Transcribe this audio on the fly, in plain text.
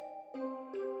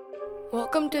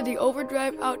Welcome to the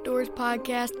Overdrive Outdoors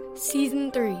Podcast,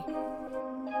 Season 3.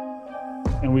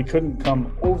 And we couldn't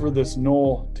come over this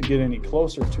knoll to get any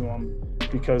closer to them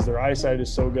because their eyesight is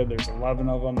so good. There's 11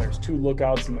 of them. There's 2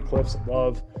 lookouts in the cliffs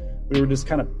above. We were just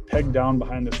kind of pegged down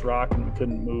behind this rock and we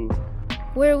couldn't move.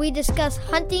 Where we discuss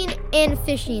hunting and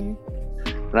fishing.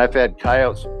 And I've had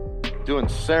coyotes doing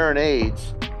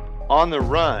serenades on the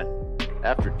run.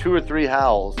 After 2 or 3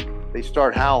 howls, they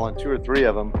start howling, 2 or 3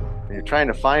 of them. And you're trying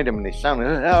to find them, and they sound,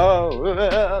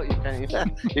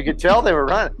 you could tell they were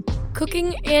running.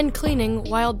 Cooking and cleaning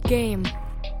wild game.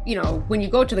 You know, when you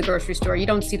go to the grocery store, you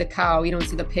don't see the cow, you don't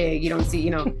see the pig, you don't see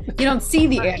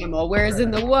the animal. Whereas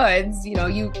in the woods,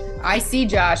 I see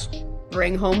Josh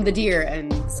bring home the deer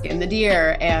and skin the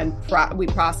deer, and we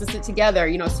process it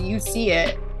together. So you see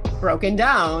it broken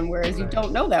down, whereas you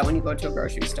don't know that when you go to a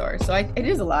grocery store. So it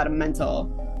is a lot of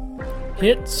mental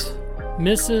hits,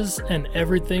 misses, and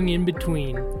everything in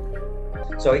between.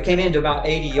 So it came into about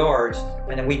 80 yards,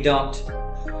 and then we dumped.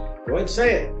 Go ahead and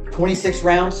say it. 26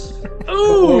 rounds. Ooh!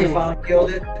 Before we finally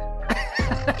killed it.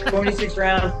 26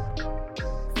 rounds.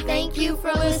 Thank you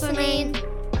for listening.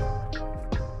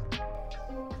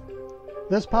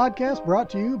 This podcast brought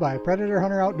to you by Predator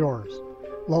Hunter Outdoors.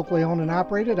 Locally owned and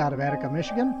operated out of Attica,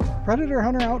 Michigan, Predator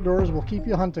Hunter Outdoors will keep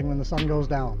you hunting when the sun goes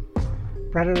down.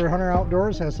 Predator Hunter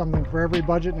Outdoors has something for every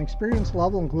budget and experience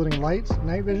level, including lights,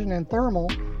 night vision, and thermal,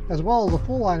 as well as a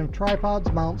full line of tripods,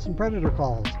 mounts, and predator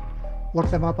calls. Look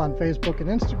them up on Facebook and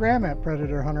Instagram at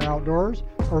Predator Hunter Outdoors,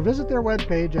 or visit their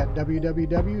webpage at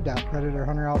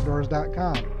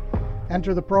www.predatorhunteroutdoors.com.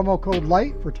 Enter the promo code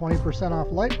LIGHT for 20%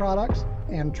 off light products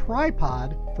and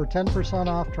TRIPOD for 10%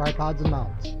 off tripods and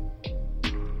mounts.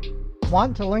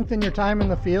 Want to lengthen your time in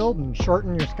the field and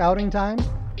shorten your scouting time?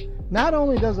 Not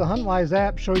only does the HuntWise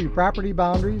app show you property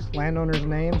boundaries, landowners'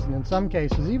 names, and in some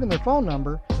cases even their phone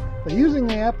number, but using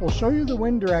the app will show you the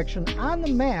wind direction on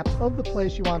the map of the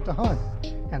place you want to hunt.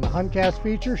 And the HuntCast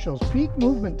feature shows peak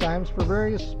movement times for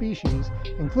various species,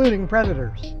 including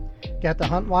predators. Get the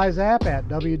HuntWise app at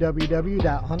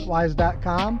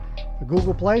www.huntwise.com, the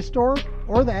Google Play Store,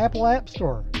 or the Apple App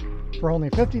Store. For only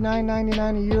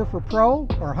 $59.99 a year for Pro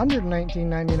or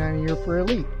 $119.99 a year for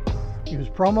Elite. Use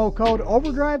promo code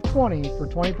OVERDRIVE20 for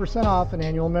 20% off an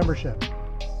annual membership.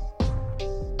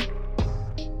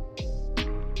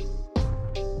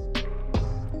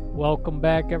 Welcome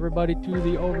back, everybody, to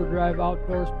the Overdrive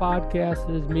Outdoors Podcast.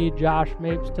 It is me, Josh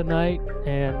Mapes, tonight,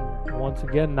 and once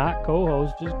again, not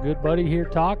co-host, just good buddy here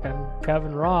talking,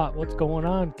 Kevin Rott. What's going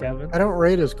on, Kevin? I don't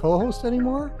rate as co-host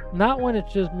anymore? Not when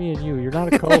it's just me and you. You're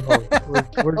not a co-host. We're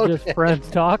Okay. just friends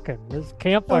talking. This is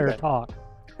campfire talk.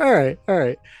 All right.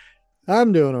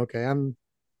 I'm doing okay. I'm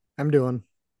doing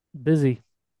Busy.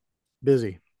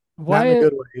 busy. Why? Not in a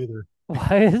good way either.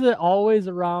 Why is it always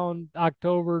around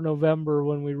October, November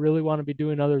when we really want to be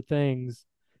doing other things?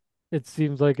 It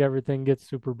seems like everything gets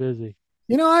super busy.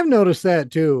 I've noticed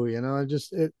that too.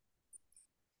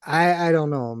 I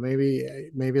don't know. Maybe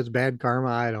it's bad karma.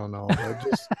 I don't know.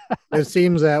 It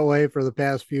seems that way for the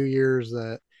past few years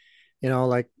that,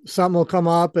 like something will come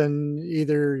up and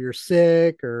either you're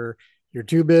sick or you're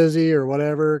too busy or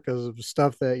whatever because of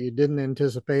stuff that you didn't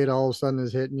anticipate all of a sudden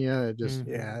is hitting you. It just,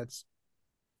 it's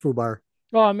foobar.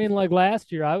 Well, I mean, like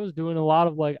last year, I was doing a lot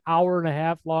of like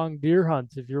hour-and-a-half long deer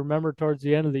hunts. If you remember, towards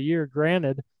the end of the year,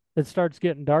 granted, it starts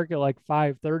getting dark at like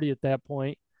 5:30 at that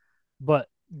point, but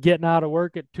getting out of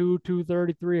work at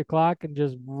 2:30, 3 o'clock and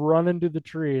just running to the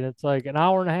tree. And it's like an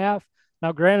hour and a half.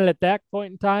 Now, granted, at that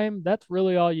point in time, that's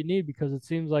really all you need because it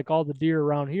seems like all the deer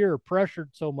around here are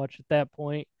pressured so much at that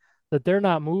point that they're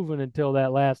not moving until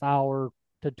that last hour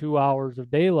to 2 hours of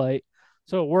daylight.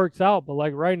 So it works out. But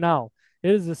like right now,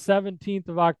 it is the 17th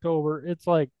of October. It's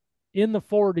like in the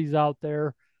 40s out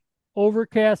there.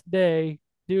 Overcast day.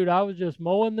 Dude, I was just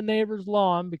mowing the neighbor's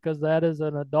lawn because that is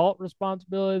an adult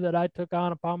responsibility that I took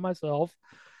on upon myself.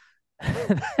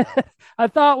 I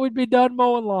thought we'd be done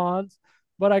mowing lawns,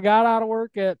 but I got out of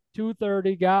work at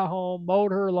 2:30, got home,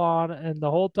 mowed her lawn, and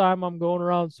the whole time I'm going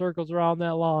around circles around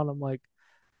that lawn, I'm like,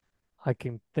 I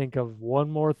can think of one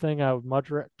more thing I would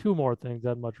two more things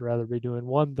I'd much rather be doing.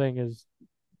 One thing is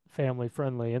family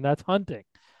friendly, and that's hunting.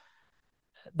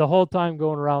 The whole time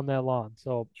going around that lawn.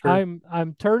 So sure.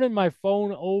 I'm turning my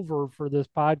phone over for this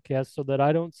podcast so that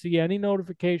I don't see any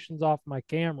notifications off my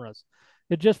cameras.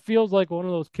 It just feels like one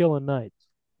of those killing nights.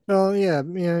 Well, yeah,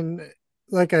 and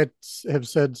like I have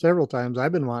said several times,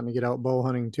 I've been wanting to get out bow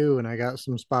hunting too, and I got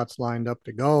some spots lined up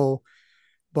to go.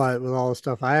 But with all the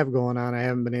stuff I have going on, I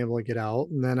haven't been able to get out.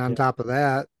 And then on top of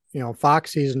that,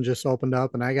 fox season just opened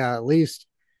up, and I got at least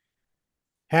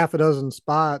half a dozen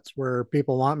spots where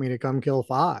people want me to come kill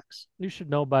fox. You should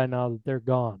know by now that they're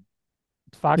gone.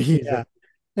 It's fox Yeah.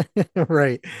 season.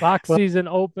 Right. Fox Well, season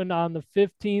opened on the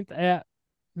 15th at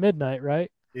midnight, right?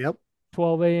 yep.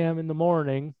 12 a.m. in the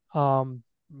morning.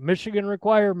 Michigan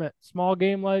requirement, small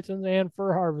game license and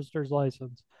fur harvester's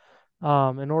license,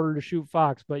 in order to shoot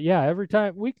fox. But yeah, every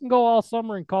time we can go all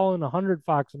summer and call in 100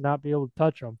 fox and not be able to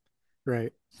touch them.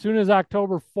 Right. As soon as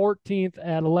October 14th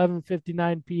at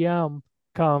 11:59 p.m.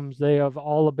 comes, they have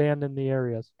all abandoned the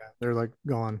areas. They're like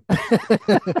gone.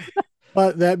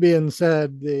 But that being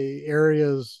said, the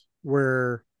areas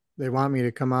where they want me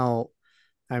to come out,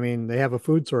 I mean, they have a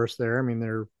food source there. I mean,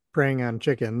 they're preying on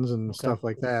chickens and stuff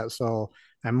like that. So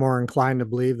I'm more inclined to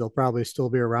believe they'll probably still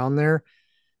be around there.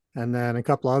 And then a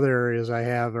couple other areas I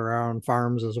have around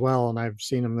farms as well, and I've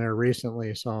seen them there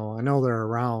recently. So I know they're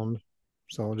around.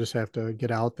 So we'll just have to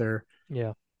get out there.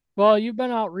 Yeah. Well, you've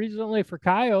been out recently for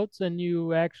coyotes and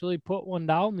you actually put one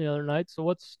down the other night. So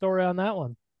what's the story on that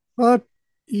one? But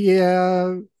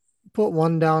yeah, put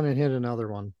one down and hit another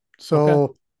one.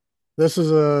 So this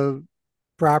is a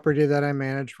property that I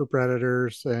manage for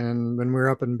predators. And when we were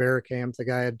up in bear camp, the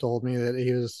guy had told me that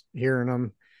he was hearing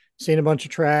them, seen a bunch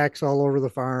of tracks all over the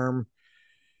farm.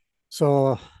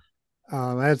 So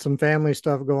I had some family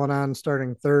stuff going on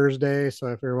starting Thursday. So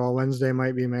I figured, well, Wednesday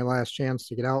might be my last chance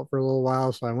to get out for a little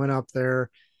while. So I went up there,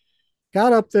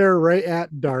 got up there right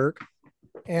at dark,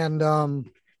 and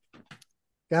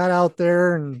got out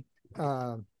there, and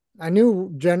I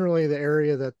knew generally the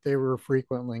area that they were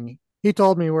frequenting. He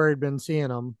told me where he'd been seeing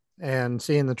them and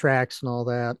seeing the tracks and all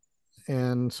that.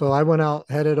 And so I went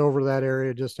out, headed over that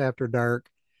area just after dark.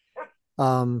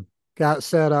 Got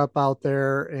set up out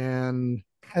there, and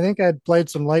I think I'd played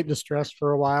some light distress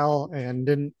for a while and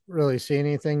didn't really see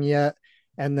anything yet.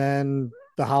 And then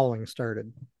the howling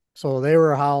started. So they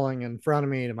were howling in front of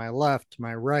me, to my left, to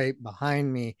my right,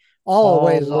 behind me, all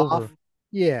ways over. off.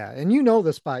 Yeah. And you know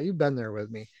the spot. You've been there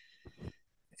with me.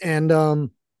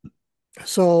 And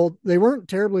so they weren't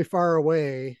terribly far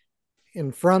away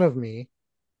in front of me.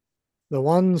 The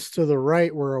ones to the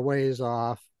right were a ways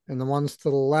off, and the ones to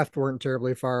the left weren't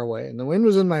terribly far away. And the wind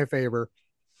was in my favor.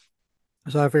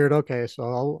 So I figured, okay,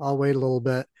 so I'll wait a little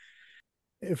bit.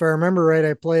 If I remember right,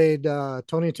 I played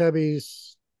Tony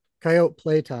Tebby's Coyote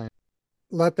Playtime.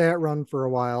 Let that run for a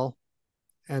while.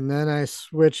 And then I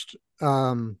switched.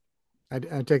 I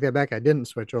take that back. I didn't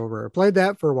switch over. I played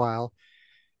that for a while.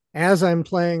 As I'm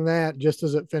playing that, just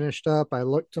as it finished up, I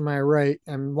looked to my right.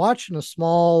 I'm watching a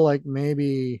small, like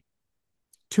maybe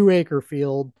 2-acre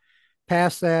field.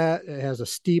 Past that, it has a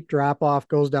steep drop off,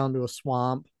 goes down to a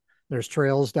swamp. There's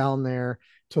trails down there.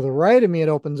 To the right of me, it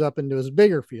opens up into this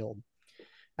bigger field.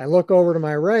 I look over to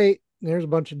my right, and there's a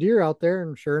bunch of deer out there,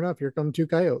 and sure enough, here come 2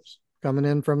 coyotes coming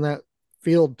in from that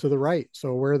field to the right.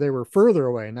 So where they were further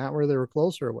away, not where they were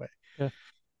closer away. Yeah.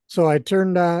 So I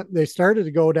turned on, they started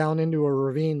to go down into a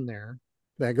ravine there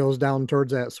that goes down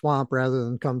towards that swamp rather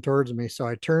than come towards me. So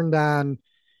I turned on,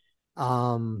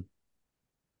 oh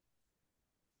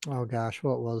gosh,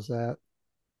 what was that?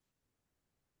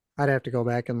 I'd have to go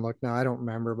back and look now. I don't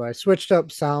remember, but I switched up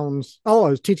sounds. Oh, it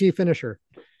was TT Finisher.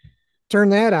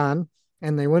 Turned that on,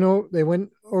 and they went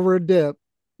over a dip,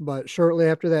 but shortly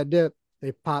after that dip,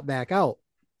 they popped back out.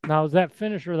 Now, is that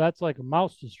finisher? That's like a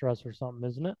mouse distress or something,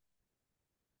 isn't it?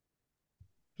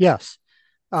 Yes.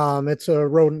 It's a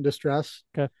rodent distress.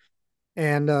 Okay.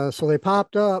 And so they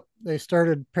popped up. They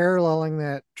started paralleling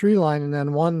that tree line, and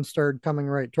then one started coming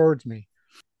right towards me.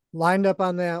 Lined up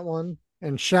on that one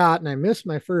and shot, and I missed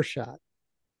my first shot.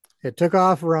 It took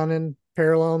off running,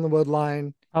 paralleling the wood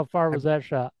line. How far was that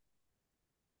shot?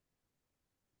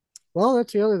 Well,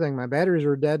 that's the other thing. My batteries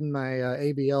were dead in my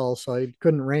ABL, so I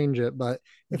couldn't range it. But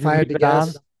if you I had leave to it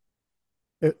guess,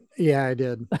 on? yeah, I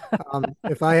did.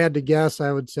 If I had to guess,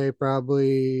 I would say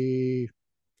probably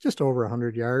just over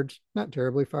 100 yards, not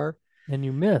terribly far. And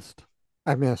you missed.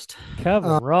 I missed. Kevin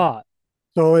Rott.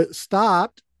 So it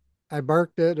stopped. I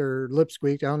barked it or lip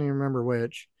squeaked. I don't even remember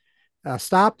which.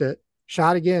 Stopped it,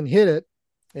 shot again, hit it.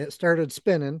 It started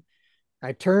spinning.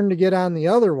 I turned to get on the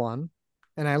other one,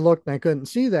 and I looked and I couldn't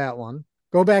see that one.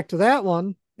 Go back to that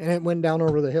one, and it went down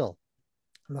over the hill.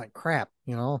 I'm like, crap,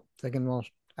 thinking, well,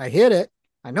 I hit it.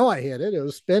 I know I hit it. It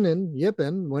was spinning,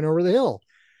 yipping, went over the hill.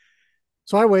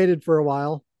 So I waited for a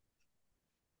while,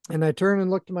 and I turned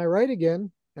and looked to my right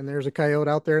again, and there's a coyote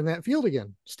out there in that field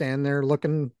again, standing there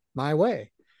looking my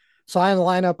way. So I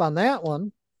line up on that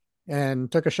one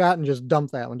and took a shot and just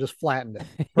dumped that one, just flattened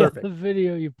it. Perfect. Yeah, the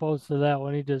video you posted that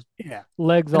one, he just Yeah.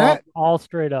 legs all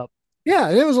straight up. Yeah,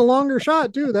 it was a longer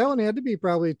shot too. That one had to be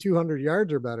probably 200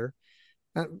 yards or better.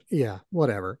 Yeah,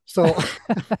 whatever. So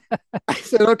I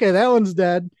said, okay, that one's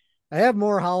dead. I have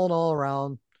more howling all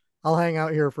around. I'll hang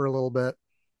out here for a little bit.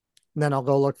 And then I'll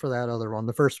go look for that other one,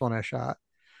 the first one I shot.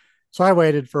 So I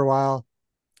waited for a while.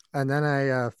 And then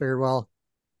I figured, well,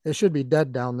 it should be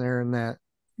dead down there in that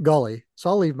gully. So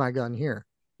I'll leave my gun here.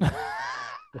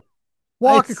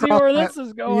 Walk I see across where that- this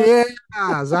is going.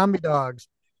 Yeah, zombie dogs.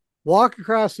 Walk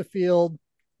across the field,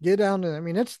 get down to, I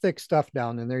mean, it's thick stuff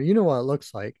down in there. You know what it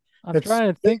looks like. I'm It's-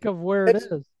 trying to think of where it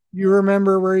it's- is. You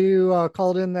remember where you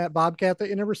called in that bobcat that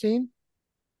you never seen?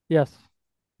 Yes.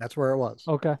 That's where it was.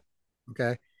 Okay.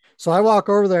 Okay. So I walk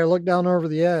over there, look down over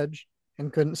the edge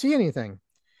and couldn't see anything.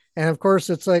 And of course,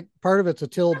 it's like part of it's a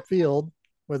tilled field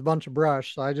with a bunch of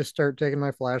brush. So I just start taking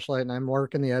my flashlight and I'm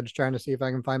working the edge, trying to see if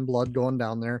I can find blood going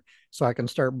down there so I can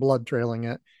start blood trailing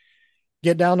it.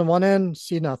 Get down to one end,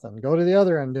 see nothing. Go to the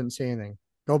other end, didn't see anything.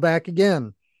 Go back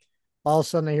again. All of a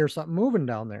sudden, I hear something moving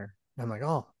down there. I'm like,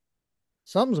 oh,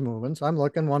 something's moving. So I'm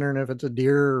looking, wondering if it's a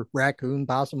deer, raccoon,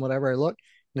 possum, whatever. I look,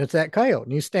 and it's that coyote,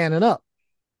 and he's standing up.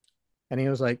 And he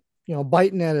was like,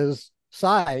 biting at his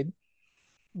side.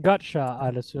 Gut shot,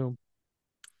 I'd assume.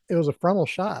 It was a frontal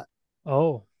shot.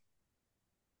 Oh.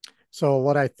 So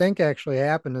what I think actually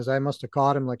happened is I must have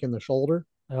caught him like in the shoulder.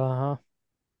 Uh-huh.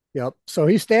 Yep. So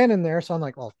he's standing there. So I'm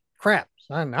like, well, crap.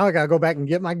 So now I got to go back and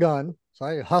get my gun. So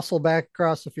I hustle back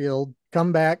across the field,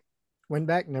 come back, went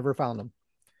back, never found him.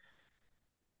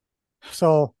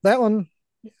 So that one,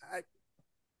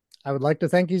 I would like to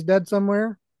think he's dead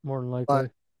somewhere, More than likely.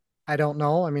 but I don't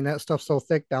know. I mean, that stuff's so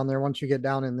thick down there. Once you get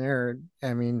down in there,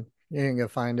 I mean, you ain't gonna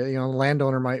find it. The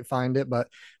landowner might find it, but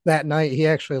that night he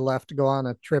actually left to go on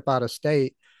a trip out of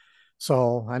state.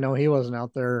 So I know he wasn't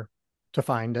out there to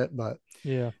find it, but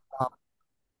Yeah.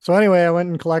 so anyway, I went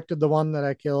and collected the one that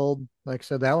I killed. Like I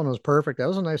said, that one was perfect. That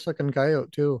was a nice looking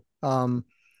coyote too. And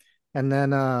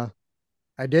then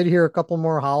I did hear a couple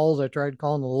more howls. I tried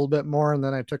calling a little bit more, and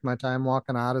then I took my time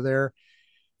walking out of there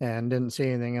and didn't see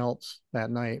anything else that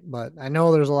night. But I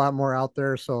know there's a lot more out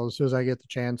there. So as soon as I get the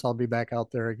chance, I'll be back out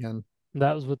there again.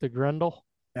 That was with the Grendel.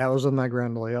 That was with my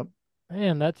Grendel. Yep.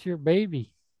 Man, that's your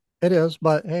baby. It is,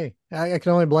 but hey, I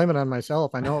can only blame it on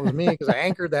myself. I know it was me because I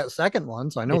anchored that second one.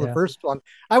 So I know Yeah. the first one.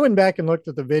 I went back and looked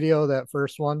at the video of that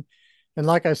first one. And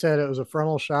like I said, it was a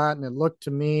frontal shot, and it looked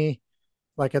to me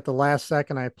like at the last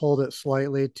second, I pulled it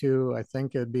slightly to, I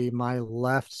think it'd be my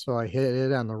left. So I hit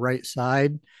it on the right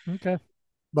side. Okay.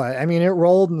 But I mean, it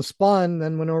rolled and spun,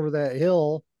 then went over that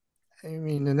hill. I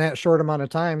mean, in that short amount of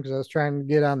time, because I was trying to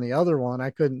get on the other one,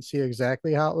 I couldn't see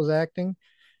exactly how it was acting,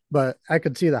 but I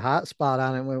could see the hot spot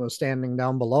on it when it was standing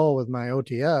down below with my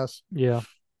OTS. Yeah.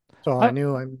 So I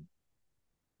knew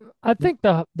I think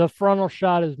the frontal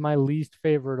shot is my least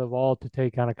favorite of all to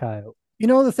take on a coyote.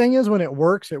 the thing is, when it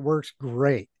works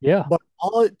great. Yeah. But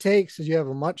all it takes is you have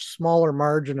a much smaller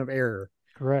margin of error.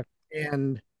 Correct.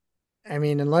 And I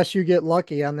mean, unless you get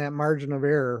lucky on that margin of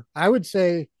error, I would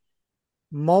say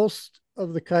most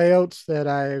of the coyotes that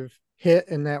I've hit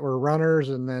and that were runners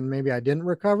and then maybe I didn't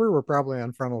recover were probably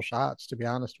on frontal shots, to be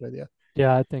honest with you.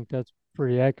 Yeah, I think that's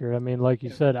pretty accurate. I mean, like you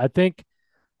said, I think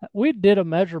we did a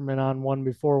measurement on one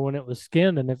before when it was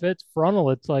skinned, and if it's frontal,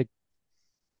 it's like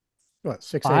What,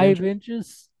 6, 8 5 inches?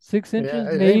 inches, 6 inches,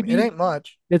 Yeah, maybe. it ain't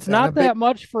much. It's And not a big- that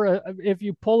much for if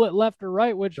you pull it left or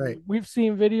right, which Right. we've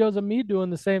seen videos of me doing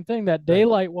the same thing. That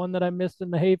daylight one that I missed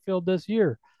in the hayfield this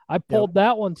year, I pulled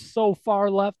that one so far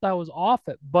left I was off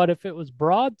it. But if it was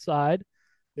broadside,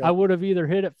 Yep. I would have either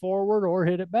hit it forward or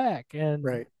hit it back. And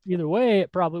Right. either way,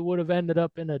 it probably would have ended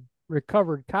up in a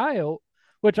recovered coyote,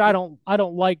 which I don't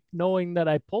like knowing that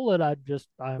I pull it.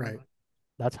 Right.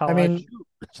 That's how I mean, shoot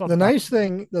The sometimes.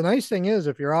 nice thing is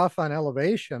if you're off on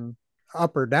elevation,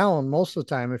 up or down, most of the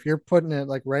time, if you're putting it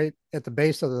like right at the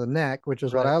base of the neck, which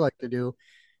is what Right. I like to do,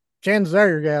 chances are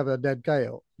you're gonna have a dead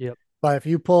coyote. Yep. But if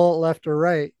you pull it left or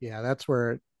right, yeah, that's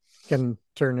where it can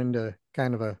turn into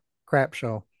kind of a crap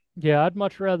show. Yeah, I'd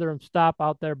much rather him stop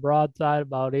out there broadside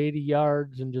about 80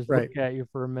 yards and just Right. look at you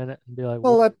for a minute and be like,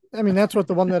 Well, that's what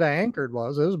the one that I anchored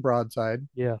was. It was broadside.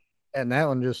 Yeah. And that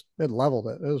one it leveled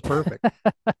it. It was perfect.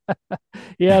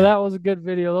 Yeah, that was a good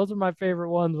video. Those are my favorite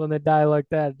ones when they die like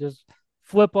that. Just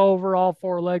flip over all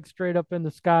 4 legs straight up in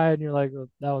the sky, and you're like, "Oh,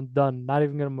 that one's done. Not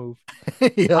even gonna move."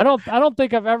 Yeah. I don't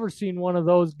think I've ever seen one of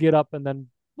those get up and then.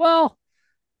 Well,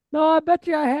 no, I bet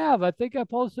you I have. I think I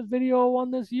posted a video of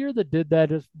one this year that did that.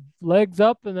 Just legs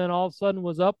up, and then all of a sudden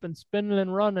was up and spinning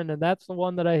and running, and that's the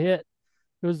one that I hit.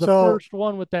 It was the So- first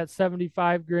one with that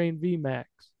 75 grain VMAX.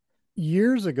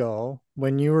 Years ago,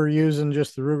 when you were using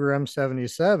just the Ruger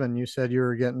M77, you said you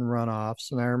were getting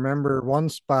runoffs. And I remember one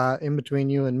spot in between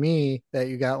you and me that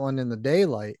you got one in the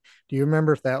daylight. Do you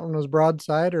remember if that one was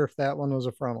broadside or if that one was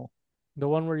a frontal? The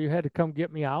one where you had to come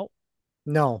get me out?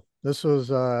 No, this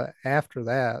was after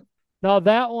that. No,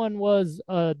 that one was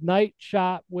a night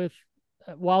shot with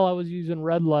while I was using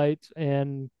red lights,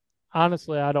 and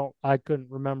honestly, I couldn't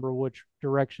remember which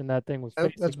direction that thing was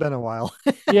facing. That's been a while.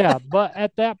 Yeah, but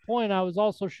at that point, I was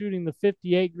also shooting the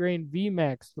 58 grain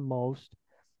VMAX the most,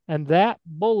 and that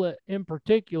bullet in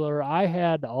particular, I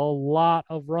had a lot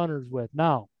of runners with.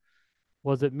 Now,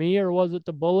 was it me or was it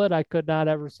the bullet? I could not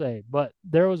ever say, but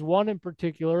there was one in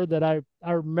particular that I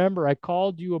remember I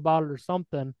called you about it or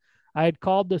something. I had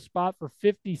called the spot for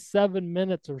 57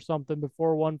 minutes or something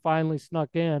before one finally snuck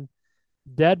in.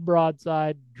 Dead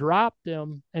broadside, dropped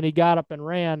him, and he got up and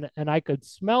ran, and I could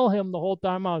smell him the whole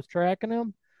time I was tracking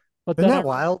him. But Isn't then that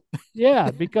wild?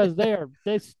 yeah, because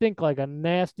they stink like a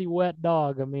nasty wet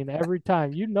dog. I mean, every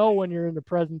time when you're in the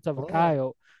presence of a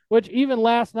coyote, which even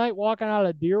last night walking out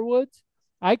of deer woods,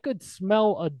 I could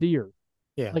smell a deer.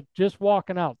 Yeah. Like just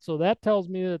walking out. So that tells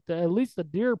me that at least the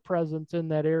deer presence in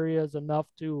that area is enough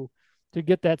to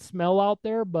get that smell out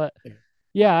there. But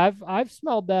yeah, I've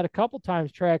smelled that a couple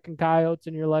times tracking coyotes,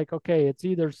 and you're like, okay, it's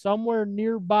either somewhere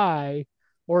nearby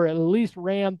or at least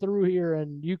ran through here,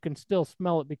 and you can still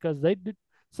smell it because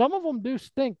some of them do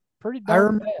stink pretty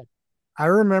darn bad. I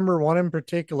remember one in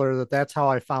particular that's how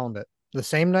I found it. The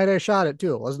same night I shot it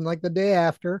too. It wasn't like the day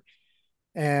after.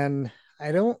 And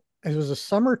it was a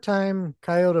summertime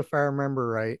coyote, if I remember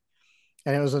right.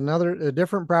 And it was a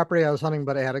different property I was hunting,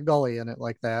 but it had a gully in it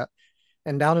like that.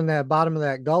 And down in that bottom of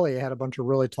that gully, it had a bunch of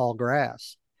really tall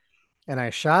grass. And I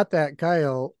shot that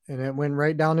coyote, and it went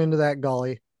right down into that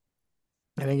gully.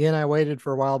 And again, I waited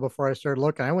for a while before I started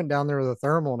looking. I went down there with a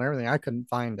thermal and everything. I couldn't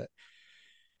find it.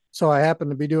 So I happened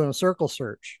to be doing a circle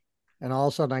search, and all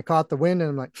of a sudden I caught the wind,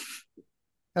 and I'm like,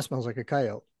 that smells like a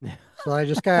coyote. So I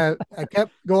just I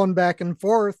kept going back and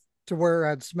forth to where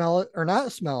I'd smell it or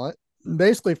not smell it, and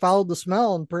basically followed the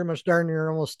smell and pretty much darn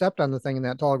near almost stepped on the thing in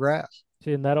that tall grass.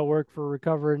 See, and that'll work for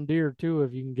recovering deer too.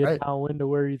 If you can get downwind to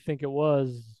where you think it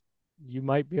was, you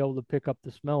might be able to pick up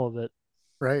the smell of it.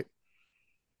 Right.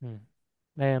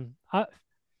 Man,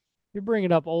 you're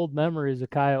bringing up old memories of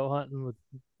coyote hunting with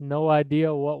no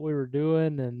idea what we were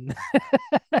doing. And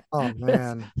oh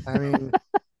man, I mean,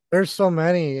 there's so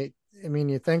many. I mean,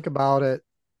 you think about it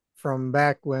from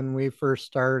back when we first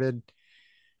started,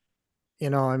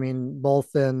 I mean,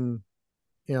 both in,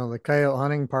 the coyote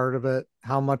hunting part of it,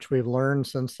 how much we've learned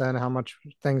since then, how much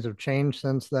things have changed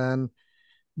since then.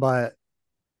 But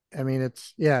I mean,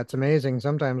 it's amazing.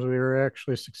 Sometimes we were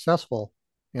actually successful.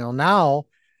 Now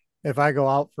if I go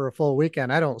out for a full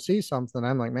weekend, I don't see something,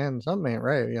 I'm like, man, something ain't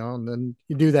right, and then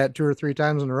you do that 2 or 3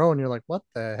 times in a row and you're like, what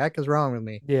the heck is wrong with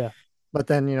me? Yeah. But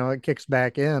then, it kicks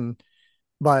back in.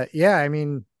 But yeah, I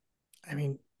mean,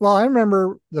 well, I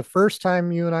remember the first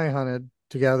time you and I hunted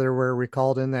together where we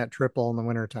called in that triple in the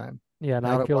wintertime. Yeah, and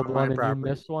I killed one and you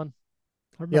missed one.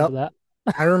 I remember that.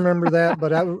 I remember that.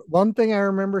 But one thing I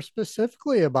remember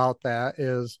specifically about that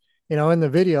is, in the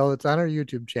video that's on our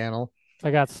YouTube channel, I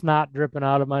got snot dripping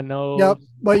out of my nose. Yep.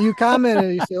 But you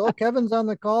commented, you said, oh, Kevin's on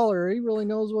the call, or he really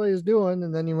knows what he's doing.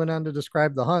 And then you went on to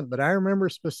describe the hunt. But I remember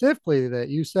specifically that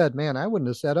you said, man, I wouldn't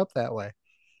have set up that way.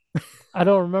 I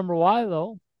don't remember why,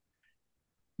 though.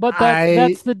 But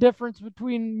that's the difference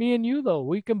between me and you, though.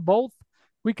 We can both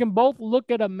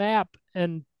look at a map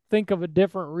and think of a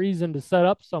different reason to set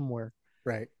up somewhere.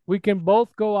 Right. We can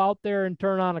both go out there and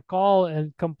turn on a call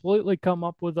and completely come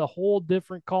up with a whole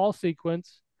different call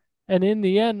sequence. And in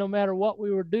the end, no matter what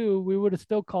we would do, we would have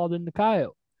still called in the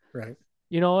coyote. Right.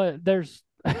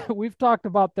 We've talked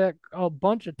about that a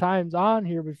bunch of times on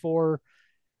here before.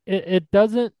 It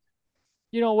doesn't,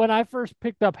 when I first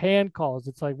picked up hand calls,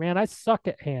 it's like, man, I suck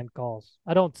at hand calls.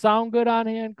 I don't sound good on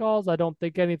hand calls. I don't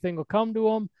think anything will come to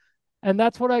them. And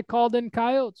that's what I called in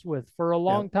coyotes with for a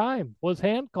long time was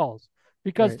hand calls.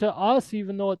 Because to us,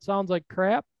 even though it sounds like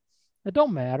crap, it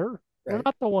don't matter. Right. We're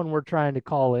not the one we're trying to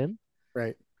call in.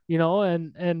 Right.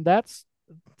 And that's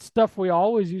stuff we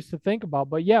always used to think about.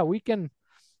 But yeah, we can,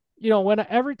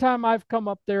 every time I've come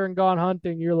up there and gone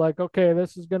hunting, you're like, okay,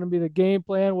 this is going to be the game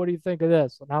plan. What do you think of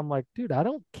this? And I'm like, dude, I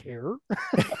don't care.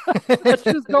 Let's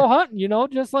just go hunting,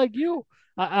 just like you.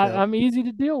 I'm easy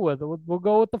to deal with. We'll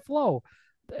go with the flow.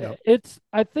 Yep.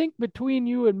 I think between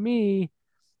you and me,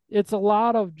 it's a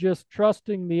lot of just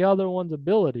trusting the other one's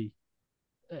ability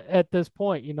at this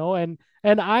point, and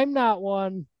I'm not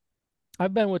one.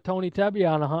 I've been with Tony Tebby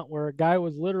on a hunt where a guy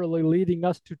was literally leading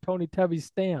us to Tony Tebby's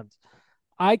stands.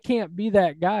 I can't be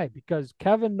that guy because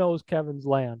Kevin knows Kevin's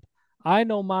land. I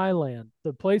know my land,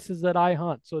 the places that I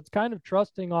hunt. So it's kind of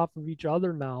trusting off of each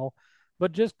other now.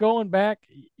 But just going back,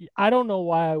 I don't know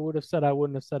why I would have said I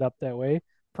wouldn't have set up that way.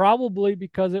 Probably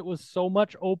because it was so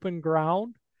much open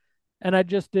ground and I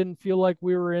just didn't feel like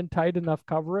we were in tight enough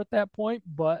cover at that point.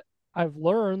 But I've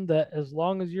learned that as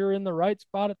long as you're in the right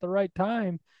spot at the right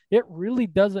time, it really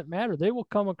doesn't matter. They will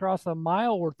come across a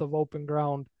mile worth of open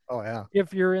ground Oh yeah.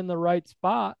 if you're in the right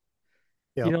spot.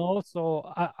 Yep. You know, so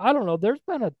I don't know. There's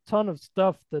been a ton of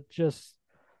stuff that just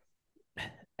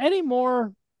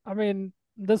anymore. I mean,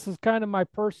 this is kind of my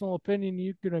personal opinion.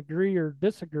 You can agree or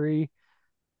disagree.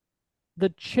 The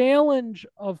challenge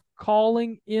of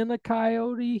calling in a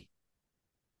coyote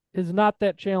is not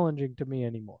that challenging to me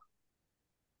anymore.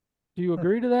 Do you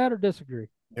agree to that or disagree?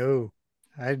 No,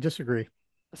 I disagree.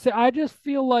 See, I just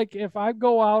feel like if I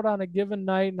go out on a given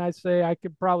night and I say I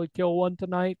could probably kill one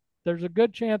tonight, there's a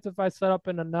good chance if I set up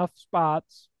in enough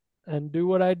spots and do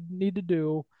what I need to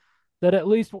do that at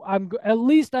least I'm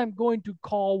going to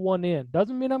call one in.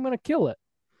 Doesn't mean I'm going to kill it.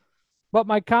 But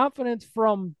my confidence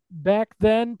from back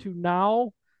then to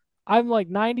now, I'm like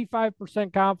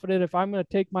 95% confident if I'm going to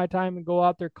take my time and go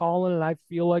out there calling and I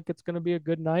feel like it's going to be a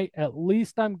good night, at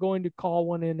least I'm going to call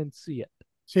one in and see it.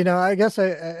 See, now I guess I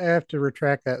have to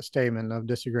retract that statement of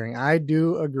disagreeing. I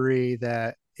do agree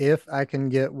that if I can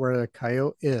get where the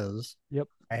coyote is, Yep.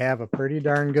 I have a pretty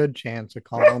darn good chance of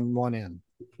calling one in.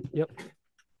 Yep.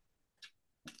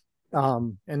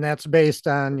 And that's based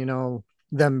on,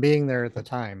 them being there at the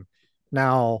time.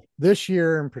 Now, this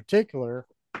year in particular,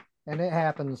 and it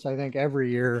happens, I think,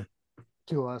 every year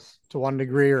to us to one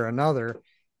degree or another,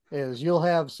 is you'll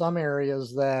have some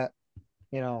areas that,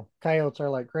 coyotes are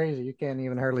like crazy. You can't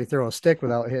even hardly throw a stick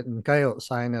without hitting the coyote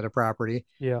sign at a property.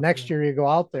 Yeah. Next year you go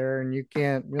out there and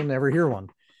you'll never hear one.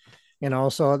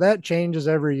 So that changes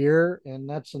every year. And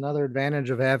that's another advantage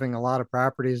of having a lot of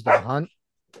properties to hunt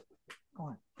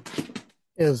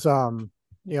is,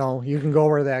 you can go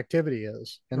where the activity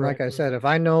is. And like I said, if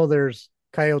I know there's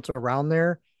coyotes around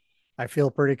there, I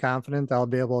feel pretty confident that I'll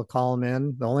be able to call them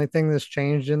in. The only thing that's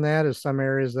changed in that is some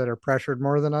areas that are pressured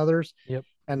more than others. Yep.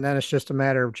 And then it's just a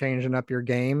matter of changing up your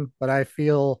game. But I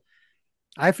feel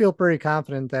pretty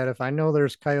confident that if I know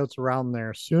there's coyotes around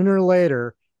there, sooner or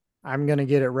later, I'm going to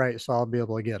get it right. So I'll be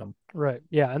able to get them. Right.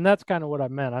 Yeah. And that's kind of what I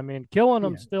meant. I mean, killing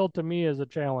them still to me is a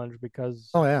challenge because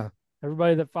oh yeah,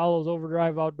 everybody that follows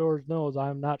Overdrive Outdoors knows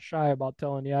I'm not shy about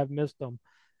telling you I've missed them.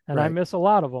 And I miss a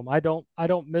lot of them. I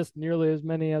don't miss nearly as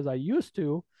many as I used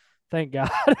to, thank God,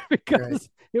 because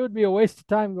it would be a waste of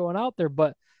time going out there.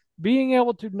 But being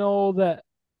able to know that,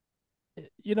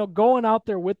 going out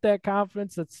there with that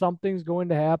confidence that something's going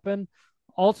to happen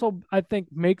also, I think,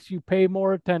 makes you pay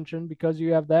more attention because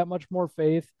you have that much more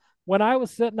faith. When I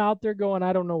was sitting out there going,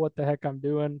 I don't know what the heck I'm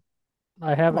doing.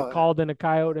 I haven't called in a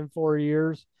coyote in 4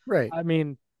 years. Right. I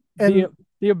mean,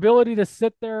 the ability to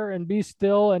sit there and be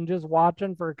still and just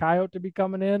watching for a coyote to be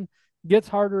coming in gets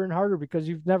harder and harder because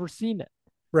you've never seen it.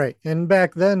 Right. And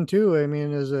back then too, I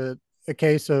mean, is a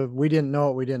case of we didn't know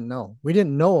what we didn't know. We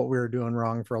didn't know what we were doing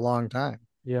wrong for a long time.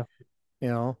 Yeah.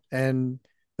 And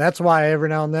that's why every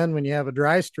now and then when you have a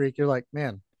dry streak, you're like,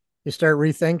 man, you start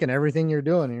rethinking everything you're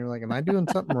doing. And you're like, am I doing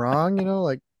something wrong?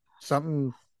 Like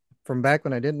something from back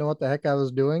when I didn't know what the heck I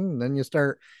was doing. And then you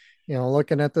start,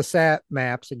 looking at the sat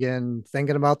maps again,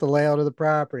 thinking about the layout of the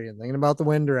property and thinking about the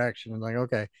wind direction and like,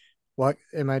 okay, what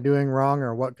am I doing wrong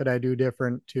or what could I do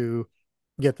different to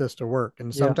get this to work?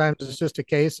 And sometimes it's just a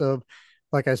case of,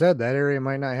 like I said, that area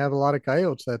might not have a lot of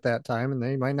coyotes at that time and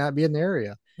they might not be in the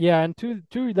area. Yeah. And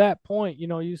to that point,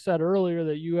 you said earlier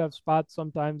that you have spots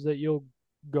sometimes that you'll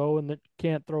go and that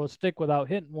can't throw a stick without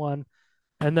hitting one.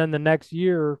 And then the next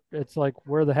year it's like,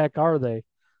 where the heck are they?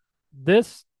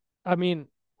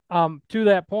 To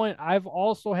that point, I've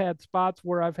also had spots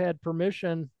where I've had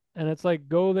permission and it's like,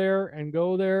 go there and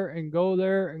go there and go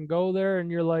there and go there.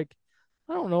 And you're like,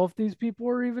 I don't know if these people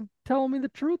were even telling me the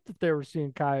truth that they were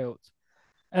seeing coyotes.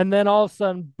 And then all of a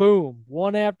sudden, boom,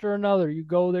 one after another, you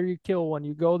go there, you kill one,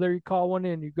 you go there, you call one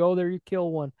in, you go there, you kill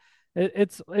one.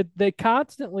 They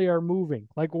constantly are moving.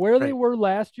 Like where they were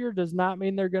last year does not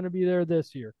mean they're going to be there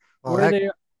this year.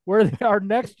 Where they are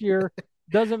next year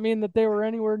doesn't mean that they were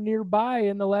anywhere nearby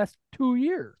in the last 2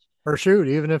 years. Or shoot,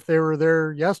 even if they were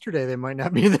there yesterday, they might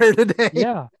not be there today.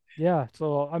 Yeah. Yeah.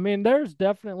 So, I mean, there's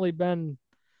definitely been,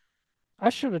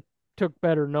 I should have took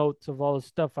better notes of all the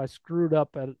stuff I screwed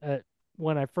up at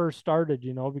when I first started,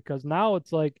 because now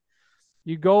it's like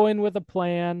you go in with a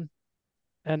plan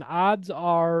and odds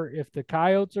are if the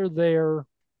coyotes are there,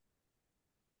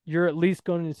 you're at least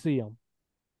going to see them.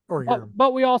 or hear them.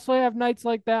 But we also have nights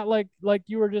like that, like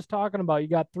you were just talking about. You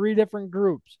got 3 different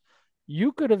groups.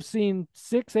 You could have seen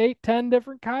 6, 8, 10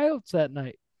 different coyotes that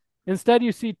night. Instead,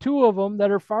 you see 2 of them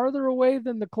that are farther away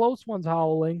than the close ones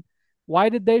howling. Why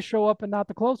did they show up and not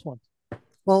the close ones?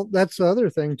 Well, that's the other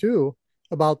thing too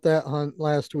about that hunt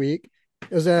last week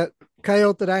is that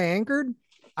coyote that I anchored.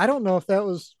 I don't know if that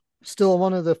was still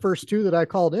one of the first 2 that I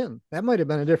called in. That might have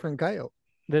been a different coyote.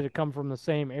 Did it come from the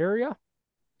same area?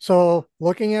 So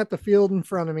looking at the field in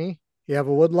front of me, you have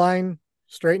a wood line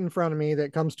straight in front of me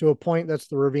that comes to a point that's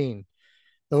the ravine.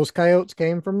 Those coyotes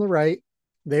came from the right.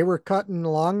 They were cutting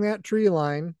along that tree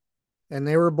line, and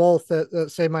they were both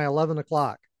at say my 11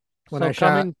 o'clock when So I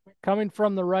shot. coming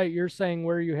from the right, you're saying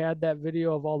where you had that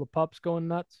video of all the pups going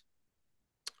nuts?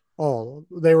 Oh,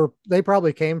 they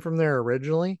probably came from there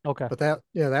originally. Okay. But that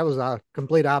was a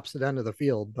complete opposite end of the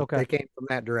field, but Okay. they came from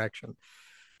that direction.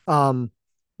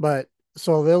 But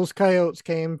so those coyotes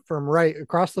came from right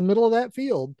across the middle of that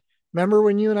field. Remember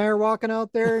when you and I were walking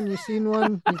out there and you seen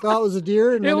one you thought was a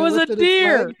deer and It then was a lifted its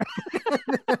deer. leg?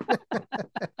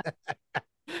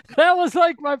 That was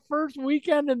like my first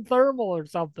weekend in thermal or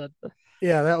something.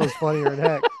 Yeah, that was funnier than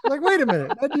heck. Like, wait a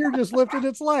minute, that deer just lifted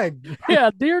its leg. Yeah,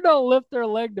 deer don't lift their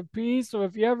leg to pee. So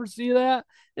if you ever see that,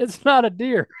 it's not a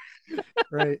deer.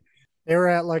 Right. They were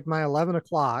at like my 11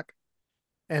 o'clock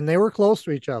and they were close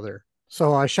to each other.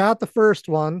 So I shot the first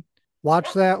one,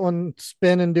 watched that one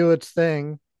spin and do its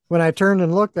thing. When I turned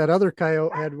and looked, that other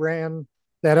coyote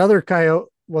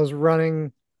was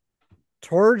running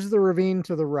towards the ravine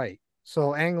to the right.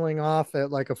 So angling off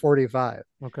at like a 45.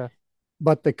 Okay.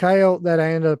 But the coyote that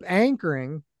I ended up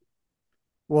anchoring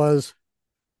was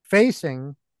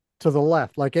facing to the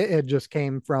left, like it had just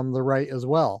came from the right as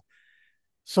well.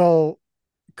 So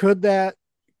could that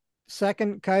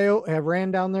second coyote have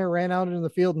ran down there, ran out into the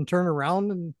field and turned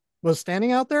around and was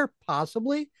standing out there?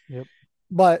 Possibly. Yep.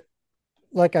 But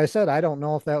like I said, I don't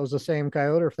know if that was the same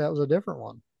coyote or if that was a different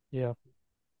one. Yeah.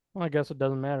 Well, I guess it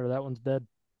doesn't matter. That one's dead.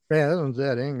 Yeah, that one's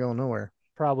dead. It ain't going nowhere.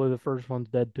 Probably the first one's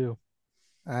dead too.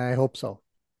 I hope so.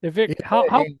 If it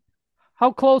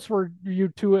how close were you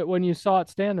to it when you saw it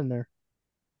standing there?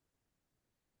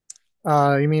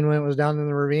 You mean when it was down in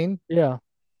the ravine? Yeah.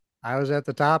 I was at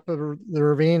the top of the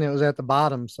ravine. It was at the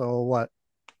bottom. So what?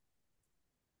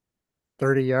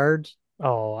 30 yards?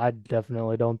 Oh, I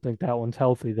definitely don't think that one's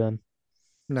healthy then.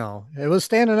 No, it was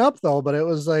standing up though, but it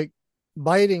was like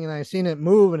biting and I seen it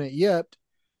move and it yipped.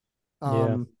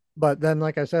 Yeah. But then,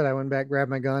 like I said, I went back,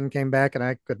 grabbed my gun, came back, and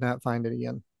I could not find it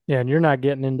again. Yeah, and you're not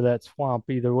getting into that swamp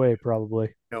either way,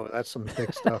 probably. No, that's some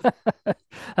thick stuff.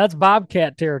 That's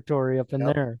bobcat territory up in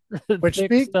there. Which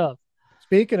stuff.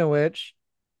 Speaking of which,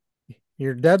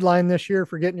 your deadline this year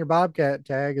for getting your bobcat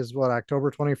tag is what,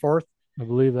 October 24th? I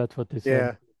believe that's what they said.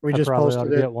 Yeah, we I just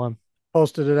posted it. Get one.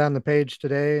 Posted it on the page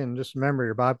today, and just remember,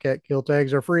 your bobcat kill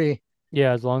tags are free.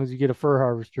 Yeah, as long as you get a fur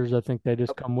harvesters, I think they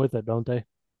just come with it, don't they?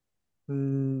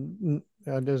 It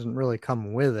doesn't really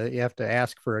come with it. You have to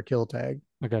ask for a kill tag.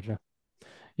 I gotcha.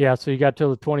 Yeah, so you got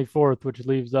till the 24th, which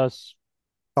leaves us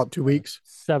about 2 weeks.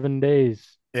 7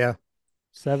 days. Yeah.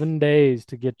 7 days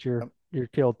to get your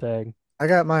kill tag. I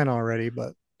got mine already,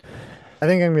 but I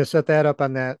think I'm going to set that up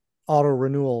on that auto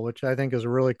renewal, which I think is a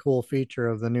really cool feature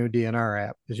of the new DNR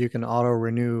app, is you can auto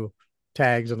renew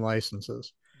tags and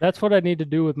licenses. That's what I need to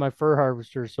do with my fur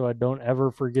harvester so I don't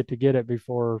ever forget to get it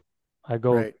before I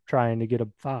go trying to get a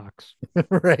fox.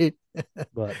 Right.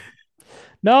 But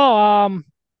no,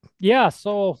 yeah,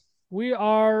 so we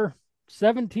are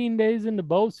 17 days into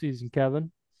bow season,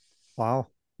 Kevin. Wow.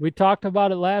 We talked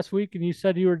about it last week and you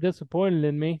said you were disappointed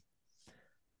in me.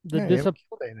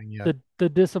 The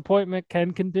disappointment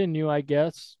can continue, I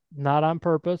guess, not on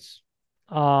purpose.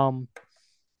 That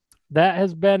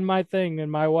has been my thing,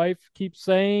 and my wife keeps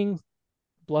saying,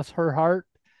 bless her heart,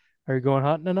 are you going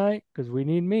hunting tonight? Because we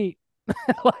need meat.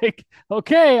 Like,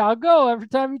 okay, I'll go every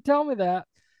time you tell me that.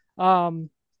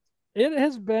 It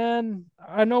has been,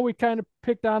 I know we kind of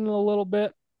picked on it a little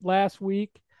bit last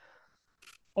week.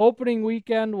 Opening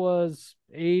weekend was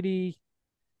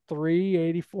 83,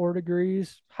 84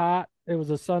 degrees, hot. It was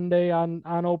a Sunday on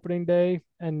opening day.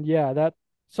 And yeah,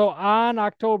 so on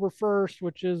October 1st,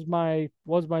 which was my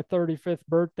 35th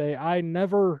birthday, I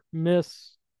never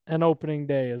miss an opening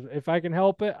day. If I can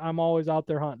help it, I'm always out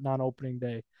there hunting on opening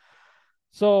day.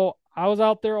 So I was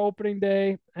out there opening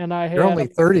day and I had. You're only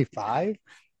 35?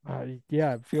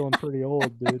 Yeah, I'm feeling pretty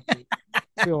old, dude.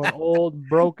 Feeling old,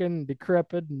 broken,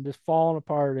 decrepit, and just falling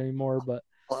apart anymore. But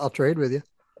I'll trade with you.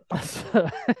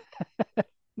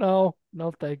 No,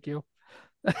 thank you.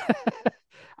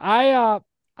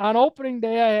 On opening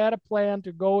day, I had a plan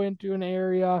to go into an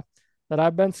area that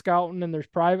I've been scouting, and there's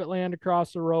private land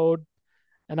across the road.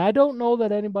 And I don't know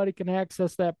that anybody can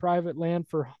access that private land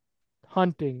for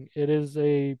hunting. It is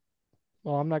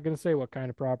well, I'm not going to say what kind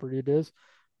of property it is,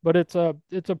 but it's a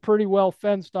pretty well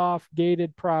fenced off,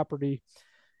 gated property,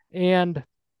 and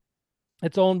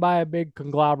it's owned by a big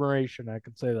conglomeration. I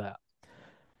can say that.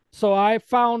 So I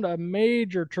found a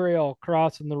major trail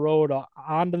crossing the road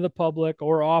onto the public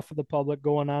or off of the public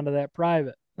going onto that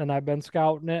private. And I've been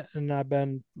scouting it, and I've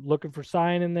been looking for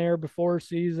sign in there before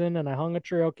season, and I hung a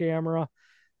trail camera.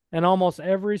 And almost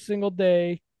every single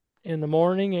day, in the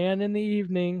morning and in the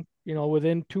evening,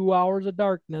 within 2 hours of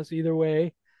darkness, either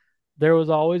way, there was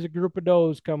always a group of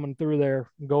does coming through there,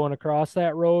 going across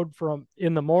that road. From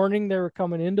in the morning, they were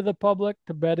coming into the public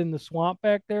to bed in the swamp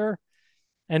back there.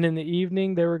 And in the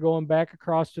evening, they were going back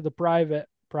across to the private.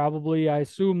 Probably, I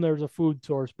assume there's a food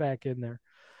source back in there.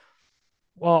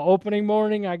 Well, opening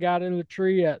morning, I got in the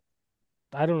tree at,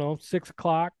 I don't know, 6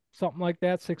 o'clock, something like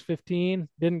that, 6:15.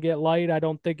 Didn't get light. I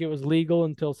don't think it was legal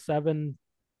until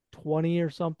 7:20 or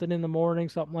something in the morning,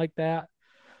 something like that.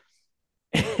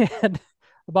 And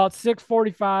about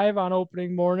 6:45 on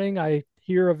opening morning, I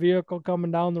hear a vehicle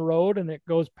coming down the road, and it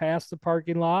goes past the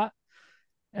parking lot.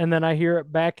 And then I hear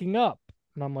it backing up.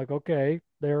 And I'm like, okay,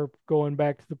 they're going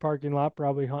back to the parking lot,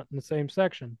 probably hunting the same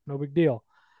section. No big deal.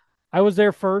 I was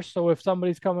there first, so if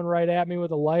somebody's coming right at me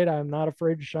with a light, I'm not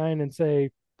afraid to shine and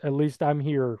say, at least I'm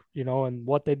here, and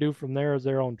what they do from there is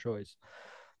their own choice.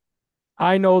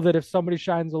 I know that if somebody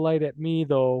shines a light at me,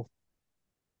 though,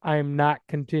 I'm not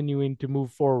continuing to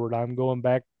move forward. I'm going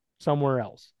back somewhere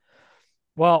else.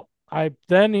 Well, I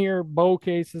then hear bow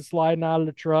cases sliding out of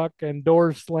the truck and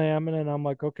doors slamming, and I'm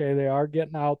like, okay, they are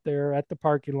getting out there at the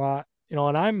parking lot, and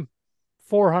I'm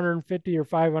 450 or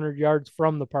 500 yards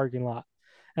from the parking lot.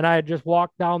 And I had just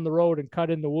walked down the road and cut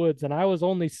in the woods, and I was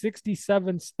only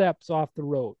 67 steps off the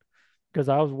road because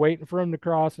I was waiting for him to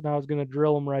cross, and I was going to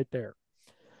drill him right there.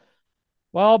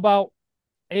 Well, about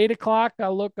 8 o'clock, I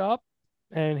look up,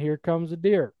 and here comes a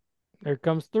deer. There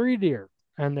comes 3 deer,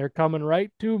 and they're coming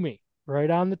right to me, right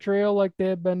on the trail like they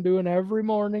had been doing every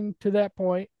morning to that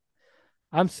point.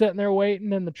 I'm sitting there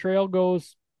waiting, and the trail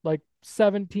goes like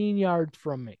 17 yards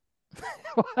from me.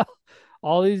 Well,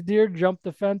 all these deer jump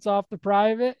the fence off the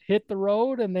private, hit the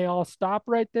road, and they all stop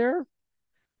right there.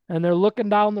 And they're looking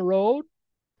down the road,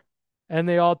 and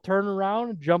they all turn around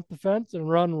and jump the fence and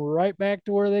run right back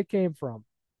to where they came from.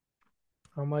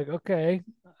 I'm like, okay,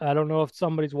 I don't know if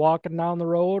somebody's walking down the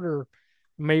road or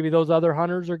maybe those other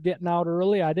hunters are getting out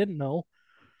early. I didn't know.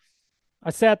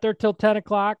 I sat there till 10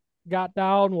 o'clock, got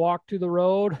down, walked to the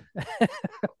road.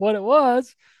 What it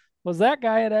was that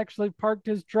guy had actually parked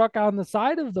his truck on the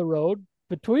side of the road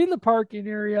between the parking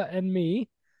area and me,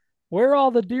 where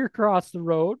all the deer cross the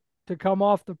road to come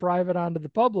off the private onto the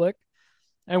public.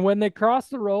 And when they cross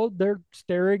the road, they're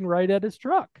staring right at his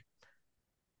truck.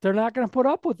 They're not going to put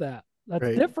up with that. That's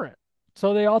right. Different.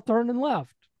 So they all turned and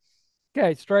left.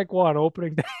 Okay, strike one,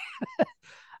 opening day.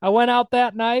 I went out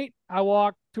that night. I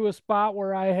walked to a spot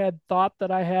where I had thought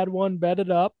that I had one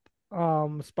bedded up, a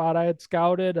spot I had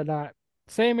scouted, and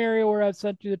same area where I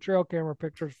sent you the trail camera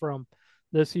pictures from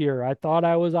this year. I thought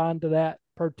I was onto that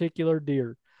particular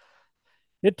deer.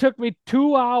 It took me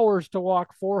 2 hours to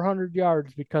walk 400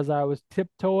 yards because I was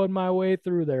tiptoeing my way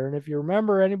through there. And if you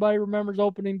remember, anybody remembers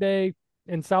opening day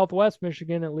in Southwest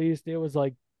Michigan, at least, it was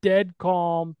like dead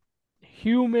calm,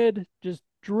 humid, just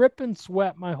dripping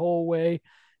sweat my whole way,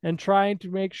 and trying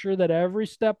to make sure that every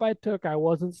step I took, I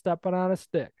wasn't stepping on a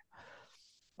stick.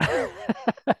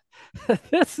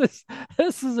 This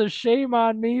is a shame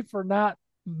on me for not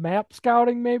map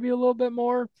scouting maybe a little bit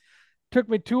more. Took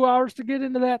me 2 hours to get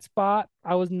into that spot.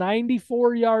 I was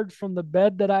 94 yards from the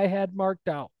bed that I had marked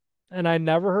out, and I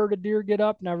never heard a deer get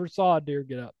up, never saw a deer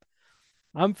get up.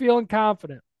 I'm feeling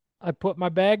confident. I put my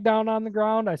bag down on the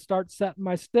ground. I start setting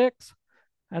my sticks,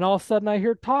 and all of a sudden I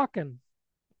hear talking.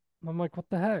 I'm like, what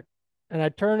the heck? And I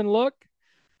turn and look,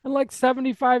 and like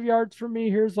 75 yards from me,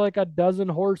 here's like a dozen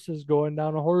horses going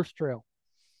down a horse trail.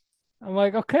 I'm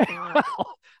like, okay,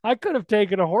 well, I could have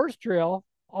taken a horse trail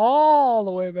all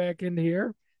the way back into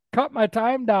here, cut my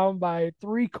time down by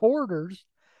 3/4,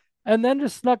 and then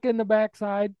just snuck in the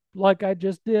backside like I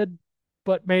just did,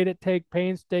 but made it take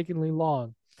painstakingly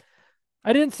long.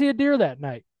 I didn't see a deer that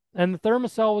night, and the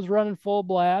thermocell was running full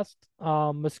blast.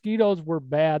 Mosquitoes were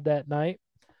bad that night.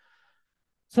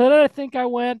 So then I think I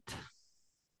went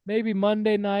maybe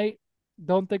Monday night.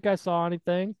 Don't think I saw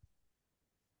anything.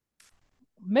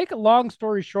 Make a long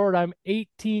story short, I'm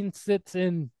 18 sits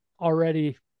in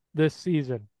already this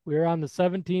season. We're on the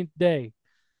 17th day.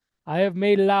 I have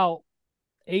made it out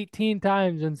 18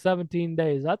 times in 17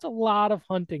 days. That's a lot of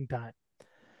hunting time.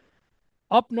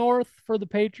 Up north for the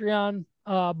Patreon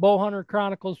Bowhunter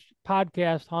Chronicles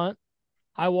podcast hunt,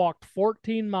 I walked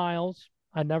 14 miles.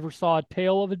 I never saw a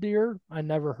tail of a deer. I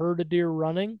never heard a deer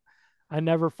running. I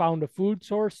never found a food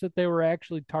source that they were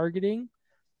actually targeting.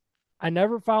 I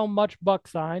never found much buck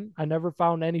sign. I never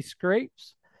found any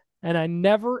scrapes. And I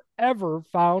never, ever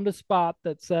found a spot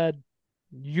that said,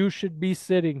 you should be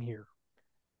sitting here.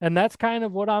 And that's kind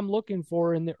of what I'm looking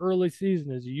for in the early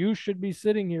season is you should be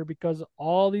sitting here because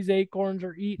all these acorns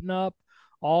are eaten up.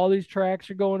 All these tracks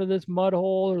are going to this mud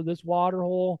hole or this water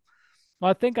hole.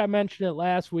 Well, I think I mentioned it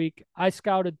last week. I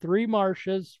scouted 3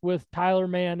 marshes with Tyler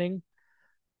Manning,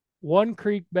 1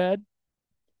 creek bed,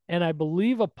 and I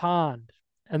believe a pond.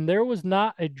 And there was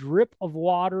not a drip of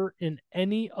water in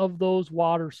any of those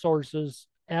water sources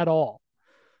at all.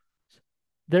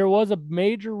 There was a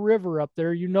major river up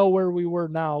there. You know where we were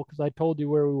now because I told you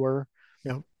where we were.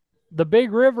 Yep. The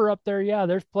big river up there, yeah,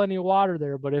 there's plenty of water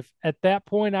there. But if at that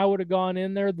point I would have gone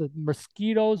in there, the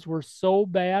mosquitoes were so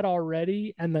bad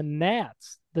already. And the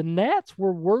gnats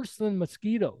were worse than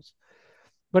mosquitoes.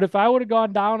 But if I would have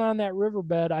gone down on that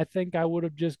riverbed, I think I would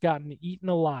have just gotten eaten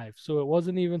alive. So it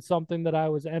wasn't even something that I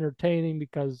was entertaining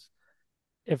because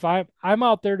if I'm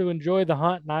out there to enjoy the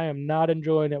hunt and I am not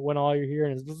enjoying it when all you're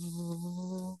hearing is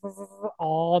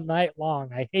all night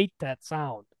long. I hate that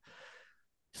sound.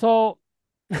 So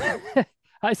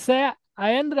I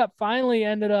finally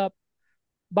ended up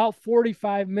about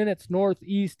 45 minutes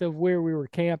northeast of where we were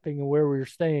camping and where we were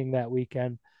staying that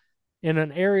weekend in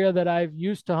an area that I've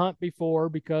used to hunt before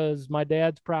because my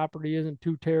dad's property isn't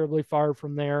too terribly far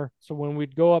from there. So when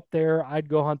we'd go up there, I'd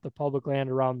go hunt the public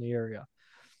land around the area.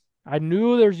 I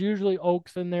knew there's usually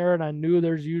oaks in there, and I knew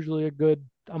there's usually a good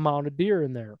amount of deer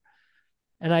in there.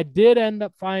 And I did end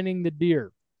up finding the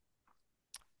deer.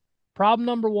 Problem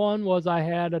number 1 was I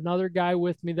had another guy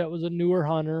with me that was a newer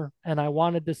hunter, and I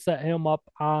wanted to set him up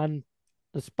on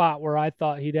the spot where I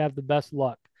thought he'd have the best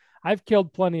luck. I've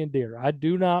killed plenty of deer. I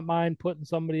do not mind putting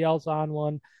somebody else on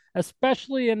one,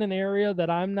 especially in an area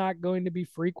that I'm not going to be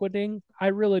frequenting. I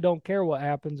really don't care what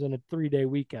happens in a 3-day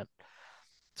weekend.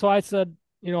 So I said,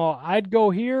 I'd go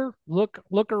here, look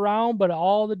around, but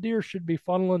all the deer should be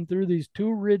funneling through these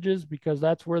 2 ridges because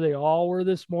that's where they all were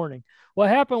this morning. What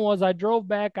happened was I drove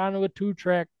back onto a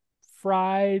 2-track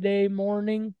Friday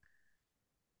morning.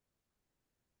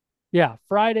 Yeah,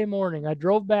 Friday morning. I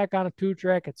drove back on a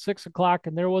 2-track at 6 o'clock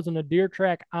and there wasn't a deer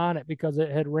track on it because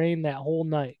it had rained that whole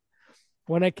night.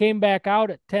 When I came back out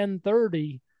at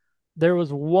 10:30, there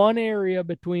was one area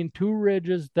between 2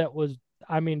 ridges that was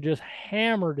just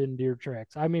hammered in deer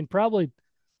tracks. Probably,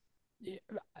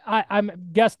 I'm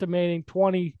guesstimating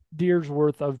 20 deer's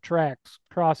worth of tracks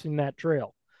crossing that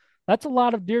trail. That's a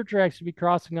lot of deer tracks to be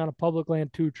crossing on a public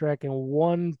land 2-track in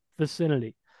one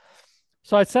vicinity.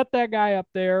 So I set that guy up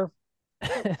there.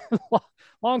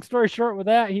 Long story short with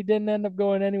that, he didn't end up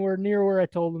going anywhere near where I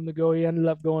told him to go. He ended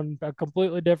up going a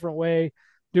completely different way,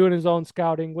 doing his own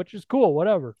scouting, which is cool,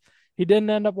 whatever. He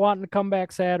didn't end up wanting to come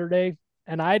back Saturday.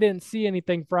 And I didn't see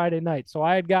anything Friday night. So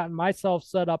I had gotten myself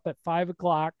set up at 5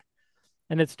 o'clock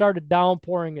and it started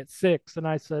downpouring at 6. And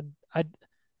I said,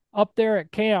 up there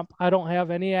at camp, I don't have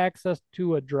any access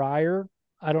to a dryer.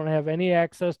 I don't have any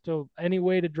access to any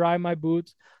way to dry my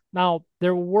boots. Now,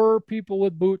 there were people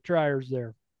with boot dryers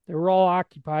there. They were all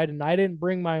occupied and I didn't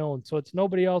bring my own. So it's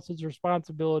nobody else's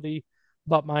responsibility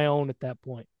but my own at that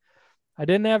point. I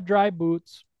didn't have dry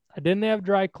boots. I didn't have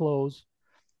dry clothes.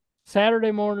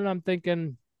 Saturday morning, I'm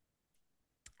thinking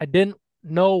I didn't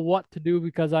know what to do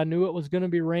because I knew it was going to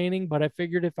be raining, but I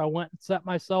figured if I went and set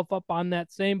myself up on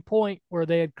that same point where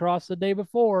they had crossed the day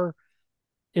before,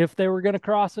 if they were going to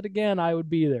cross it again, I would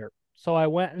be there. So I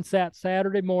went and sat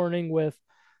Saturday morning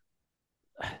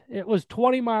it was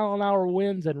 20-mile-an-hour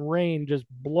winds and rain just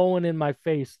blowing in my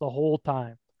face the whole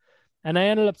time. And I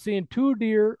ended up seeing 2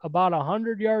 deer about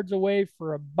 100 yards away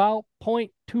for about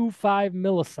 0.25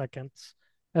 milliseconds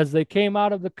as they came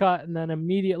out of the cut and then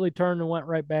immediately turned and went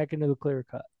right back into the clear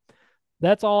cut.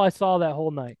 That's all I saw that whole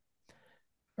night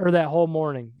or that whole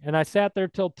morning. And I sat there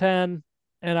till 10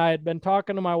 and I had been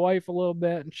talking to my wife a little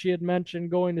bit and she had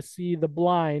mentioned going to see The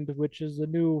Blind, which is a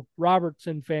new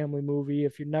Robertson family movie.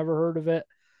 If you've never heard of it,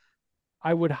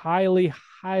 I would highly,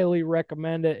 highly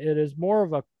recommend it. It is more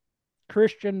of a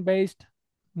Christian-based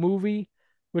movie,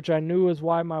 which I knew is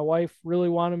why my wife really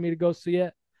wanted me to go see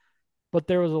it. But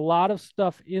there was a lot of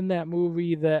stuff in that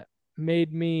movie that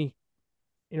made me,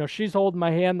 she's holding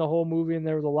my hand the whole movie, and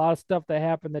there was a lot of stuff that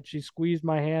happened that she squeezed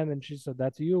my hand and she said,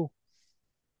 "That's you."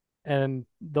 And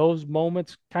those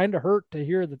moments kind of hurt to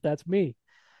hear that that's me.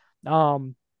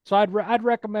 So I'd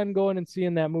recommend going and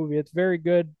seeing that movie. It's very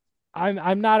good.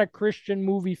 I'm not a Christian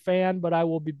movie fan, but I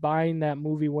will be buying that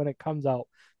movie when it comes out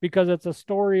because it's a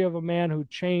story of a man who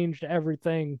changed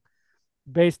everything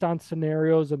based on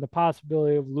scenarios and the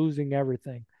possibility of losing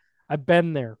everything. I've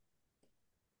been there.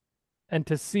 And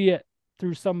to see it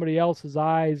through somebody else's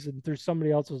eyes and through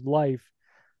somebody else's life,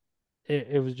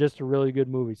 it was just a really good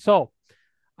movie. So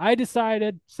I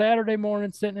decided Saturday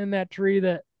morning, sitting in that tree,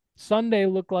 that Sunday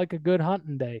looked like a good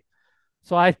hunting day.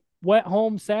 So I went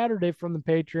home Saturday from the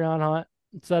Patreon hunt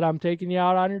and said, I'm taking you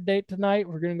out on your date tonight.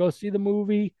 We're going to go see the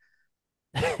movie.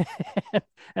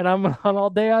 And I'm going to hunt all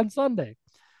day on Sunday.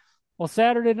 Well,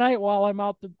 Saturday night, while I'm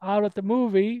out at the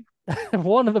movie,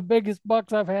 one of the biggest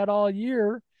bucks I've had all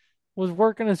year was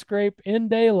working a scrape in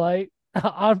daylight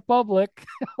on public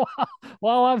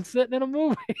while I'm sitting in a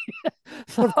movie.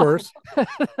 So Of course.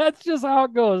 that's just how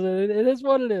it goes. It is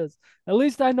what it is. At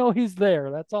least I know he's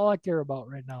there. That's all I care about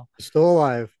right now. Still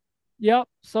alive. Yep.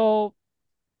 So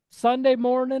Sunday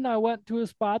morning, I went to a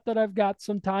spot that I've got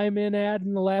some time in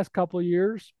the last couple of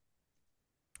years.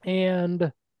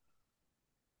 And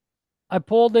I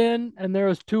pulled in, and there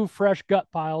was 2 fresh gut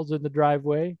piles in the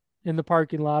driveway in the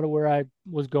parking lot of where I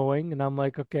was going. And I'm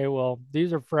like, okay, well,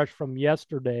 these are fresh from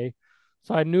yesterday.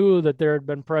 So I knew that there had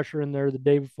been pressure in there the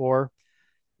day before.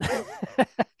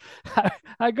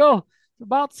 I go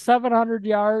about 700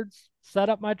 yards, set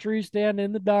up my tree stand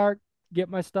in the dark, get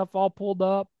my stuff all pulled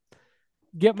up,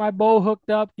 get my bow hooked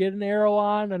up, get an arrow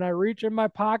on, and I reach in my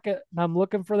pocket and I'm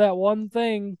looking for that one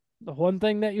thing, the one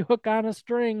thing that you hook on a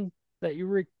string that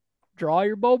you draw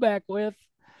your bow back with,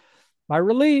 my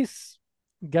release.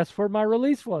 Guess where my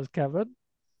release was, Kevin?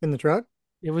 In the truck?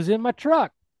 It was in my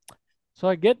truck. So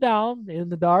I get down in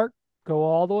the dark, go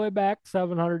all the way back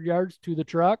 700 yards to the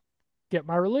truck, get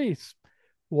my release,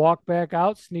 walk back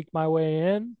out, sneak my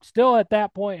way in. Still at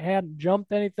that point, hadn't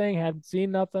jumped anything, hadn't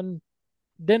seen nothing,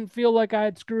 didn't feel like I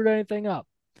had screwed anything up.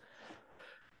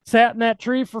 Sat in that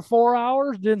tree for 4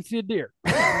 hours, didn't see a deer.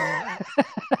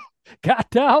 Got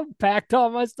down, packed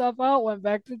all my stuff out, went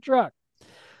back to the truck.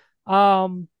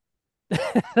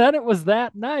 Then it was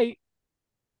that night.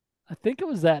 I think it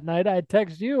was that night I had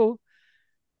texted you.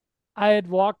 I had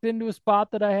walked into a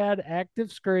spot that I had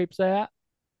active scrapes at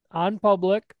on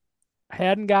public.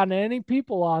 Hadn't gotten any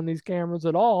people on these cameras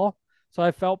at all. So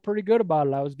I felt pretty good about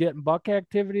it. I was getting buck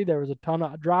activity. There was a ton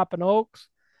of dropping oaks.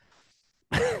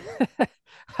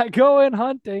 I go in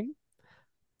hunting.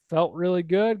 Felt really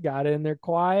good. Got in there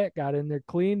quiet. Got in there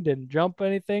clean. Didn't jump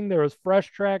anything. There was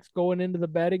fresh tracks going into the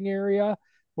bedding area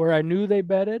where I knew they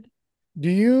bedded. Do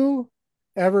you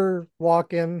ever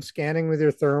walk in scanning with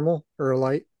your thermal or a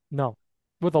light? No.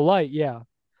 With a light, yeah.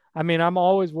 I mean, I'm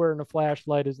always wearing a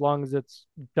flashlight as long as it's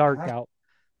dark out.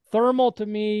 Thermal to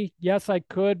me, yes, I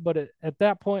could, but at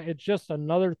that point, it's just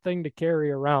another thing to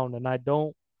carry around, and I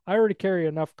already carry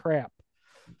enough crap.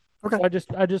 Okay. So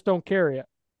I just don't carry it.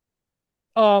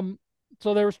 So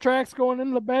there was tracks going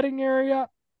into the bedding area.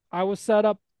 I was set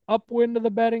up upwind of the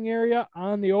bedding area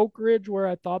on the oak ridge where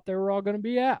I thought they were all going to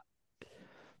be at.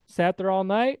 Sat there all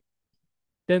night,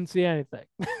 didn't see anything.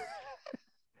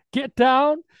 Get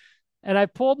down, and I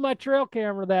pulled my trail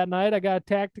camera that night. I got a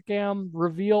Tacticam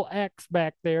Reveal X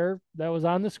back there that was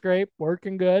on the scrape,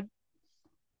 working good.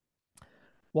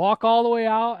 Walk all the way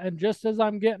out, and just as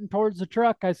I'm getting towards the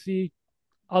truck, I see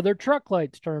other truck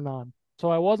lights turn on. So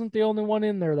I wasn't the only one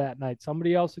in there that night.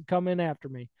 Somebody else had come in after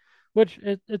me, which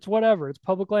it's whatever. It's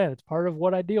public land. It's part of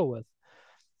what I deal with.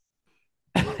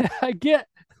 I get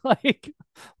like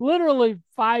literally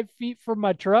 5 feet from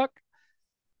my truck.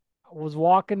 I was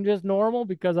walking just normal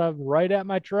because I'm right at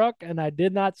my truck and I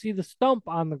did not see the stump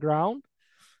on the ground.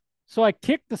 So I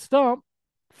kicked the stump,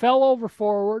 fell over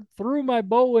forward, threw my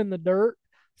bow in the dirt,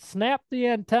 snapped the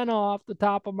antenna off the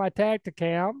top of my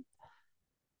Tacticam.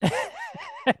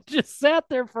 I just sat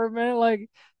there for a minute like,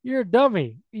 you're a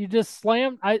dummy. You just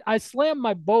slammed. I slammed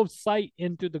my bow sight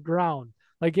into the ground.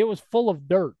 Like it was full of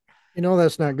dirt. You know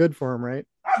that's not good for him, right?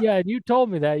 Yeah, and you told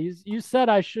me that. You said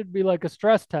I should be like a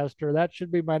stress tester. That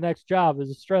should be my next job, as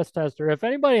a stress tester. If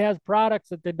anybody has products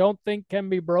that they don't think can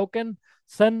be broken,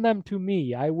 send them to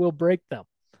me. I will break them.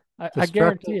 I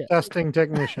guarantee it. Testing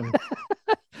technician.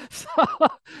 So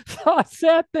I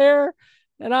sat there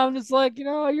and I'm just like,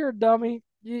 you're a dummy.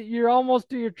 You're almost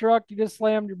to your truck. You just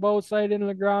slammed your bow sight into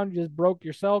the ground. You just broke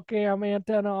your cell cam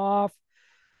antenna off.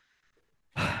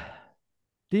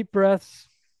 Deep breaths.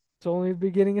 It's only the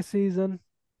beginning of season.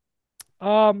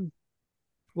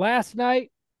 Last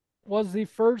night was the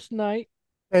first night.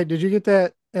 Hey, did you get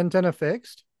that antenna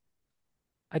fixed?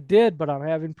 I did, but I'm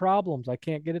having problems. I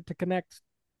can't get it to connect,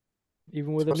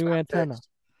 even with a new antenna.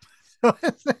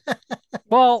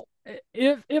 Well,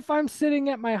 if I'm sitting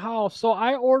at my house, so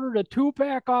I ordered a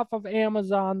 2-pack off of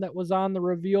Amazon that was on the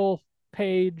Reveal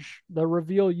page, the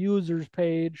Reveal users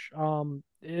page,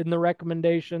 in the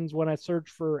recommendations when I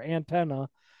searched for antenna.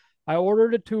 I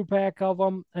ordered a 2-pack of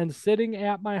them, and sitting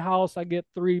at my house, I get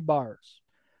 3 bars.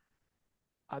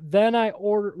 Then I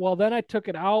took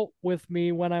it out with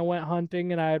me when I went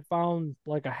hunting, and I had found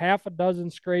like a half a dozen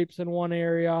scrapes in one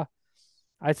area.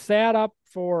 I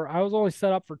was only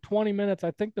set up for 20 minutes. I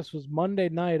think this was Monday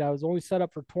night. I was only set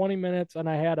up for 20 minutes, and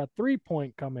I had a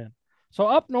 3-point come in. So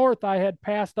up north, I had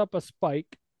passed up a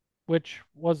spike, which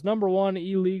was number one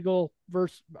illegal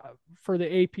for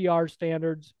the APR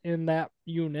standards in that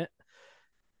unit.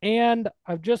 And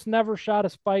I've just never shot a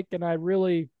spike, and I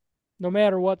really, no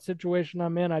matter what situation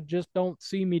I'm in, I just don't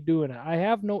see me doing it. I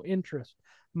have no interest.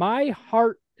 My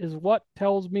heart is what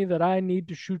tells me that I need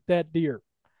to shoot that deer.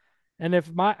 And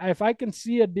if I can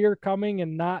see a deer coming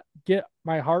and not get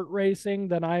my heart racing,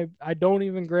 then I don't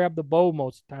even grab the bow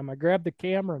most of the time. I grab the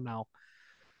camera now.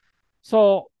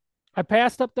 So I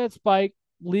passed up that spike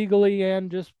legally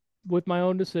and just with my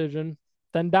own decision.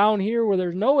 Then down here where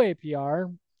there's no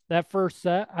APR, that first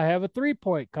set, I have a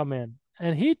 3-point come in.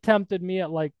 And he tempted me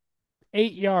at like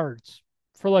 8 yards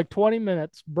for like 20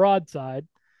 minutes, broadside.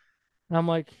 And I'm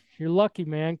like, you're lucky,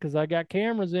 man, because I got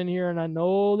cameras in here and I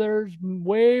know there's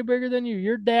way bigger than you.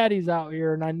 Your daddy's out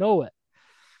here and I know it.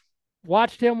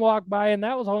 Watched him walk by, and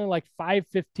that was only like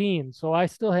 5:15. So I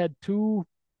still had 2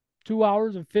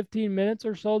 hours and 15 minutes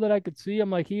or so that I could see. I'm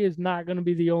like, he is not going to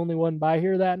be the only one by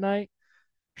here that night.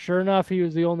 Sure enough, he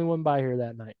was the only one by here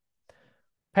that night.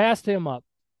 Passed him up.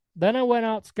 Then I went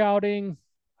out scouting.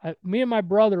 Me and my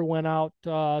brother went out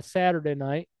Saturday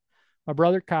night. My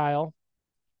brother Kyle.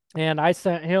 And I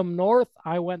sent him north.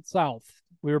 I went south.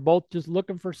 We were both just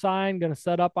looking for sign, going to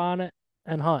set up on it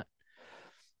and hunt.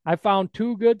 I found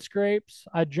 2 good scrapes.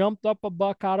 I jumped up a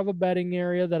buck out of a bedding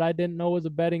area that I didn't know was a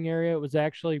bedding area. It was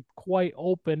actually quite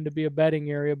open to be a bedding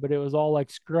area, but it was all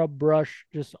like scrub brush,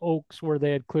 just oaks where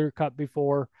they had clear cut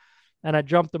before. And I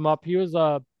jumped him up. He was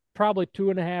a probably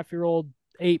 2.5-year-old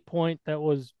 8-point that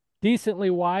was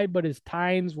decently wide, but his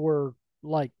tines were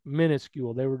like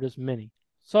minuscule. They were just mini.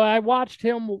 So I watched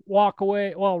him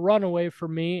run away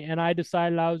from me, and I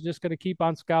decided I was just going to keep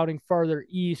on scouting farther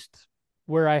east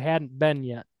where I hadn't been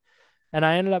yet. And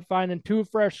I ended up finding 2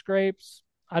 fresh scrapes.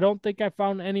 I don't think I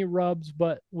found any rubs,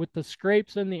 but with the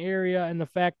scrapes in the area and the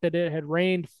fact that it had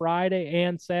rained Friday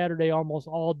and Saturday almost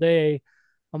all day,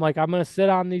 I'm like, I'm going to sit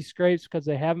on these scrapes because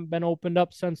they haven't been opened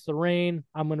up since the rain.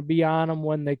 I'm going to be on them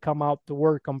when they come out to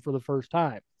work them for the first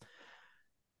time.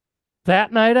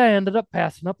 That night, I ended up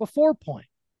passing up a 4-point.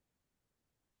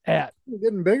 You're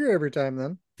getting bigger every time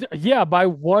then. Yeah, by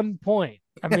 1 point.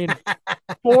 I mean,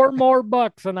 4 more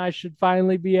bucks and I should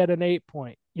finally be at an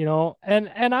 8-point, and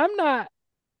I'm not,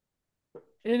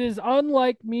 it is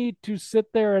unlike me to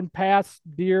sit there and pass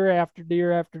deer after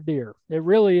deer after deer. It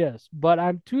really is. But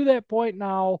I'm to that point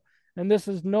now, and this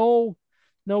is no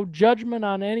judgment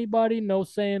on anybody, no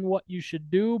saying what you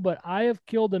should do, but I have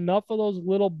killed enough of those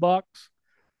little bucks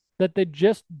that they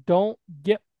just don't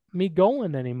get me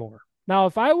going anymore. Now,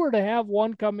 if I were to have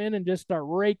one come in and just start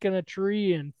raking a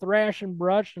tree and thrashing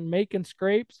brush and making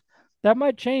scrapes, that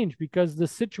might change because the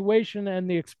situation and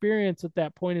the experience at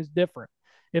that point is different.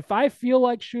 If I feel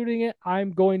like shooting it,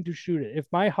 I'm going to shoot it. If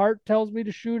my heart tells me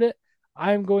to shoot it,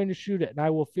 I'm going to shoot it. And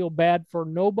I will feel bad for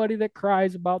nobody that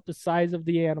cries about the size of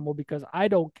the animal because I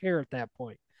don't care at that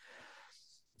point.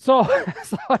 So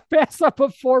I pass up a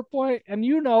 4-point, and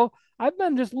I've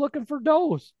been just looking for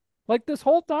does. Like this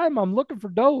whole time, I'm looking for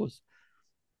does.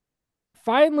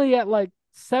 Finally, at like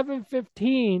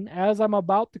 7:15, as I'm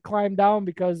about to climb down,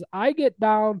 because I get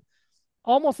down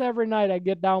almost every night, I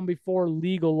get down before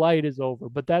legal light is over,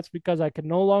 but that's because I can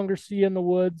no longer see in the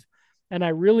woods. And I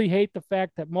really hate the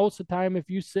fact that most of the time, if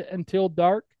you sit until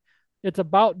dark, it's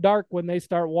about dark when they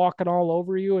start walking all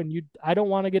over you. And I don't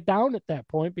want to get down at that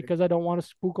point because I don't want to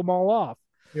spook them all off.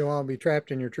 You don't want to be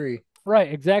trapped in your tree.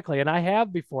 Right, exactly. And I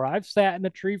have before. I've sat in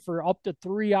a tree for up to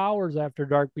 3 hours after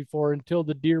dark before until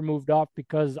the deer moved off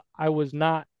because I was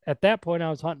not, at that point,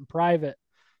 I was hunting private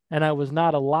and I was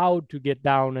not allowed to get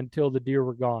down until the deer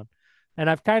were gone. And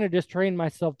I've kind of just trained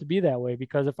myself to be that way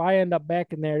because if I end up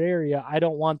back in that area, I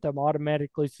don't want them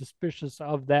automatically suspicious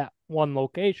of that one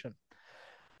location.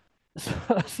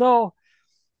 So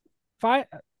it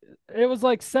was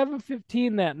like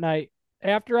 7:15 that night.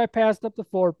 After I passed up the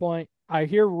 4-point, I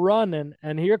hear running,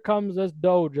 and here comes this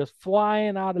doe just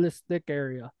flying out of this thick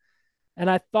area. And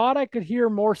I thought I could hear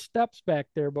more steps back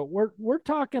there, but we're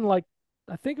talking like,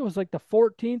 I think it was like the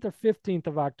 14th or 15th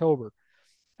of October.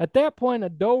 At that point, a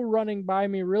doe running by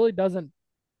me really doesn't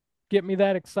get me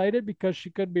that excited because she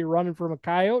could be running from a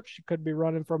coyote. She could be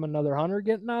running from another hunter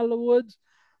getting out of the woods.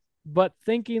 But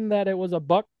thinking that it was a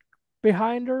buck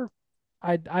behind her,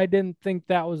 I didn't think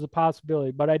that was a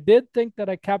possibility. But I did think that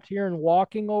I kept hearing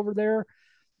walking over there.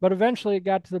 But eventually it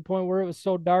got to the point where it was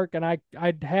so dark and I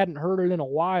hadn't heard it in a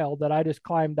while that I just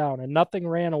climbed down and nothing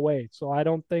ran away. So I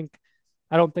don't think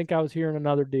I was hearing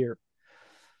another deer.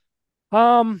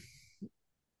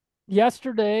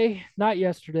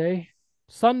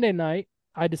 Sunday night,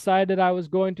 I decided I was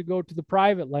going to go to the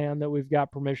private land that we've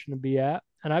got permission to be at.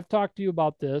 And I've talked to you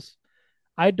about this.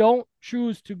 I don't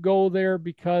choose to go there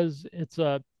because it's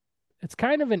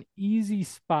kind of an easy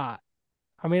spot.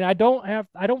 I mean, I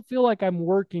don't feel like I'm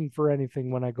working for anything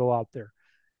when I go out there.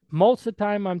 Most of the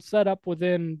time I'm set up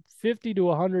within 50 to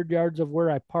 100 yards of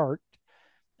where I parked.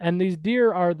 And these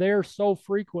deer are there so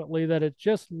frequently that it's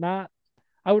just not,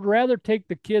 I would rather take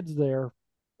the kids there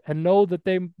and know that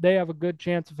they have a good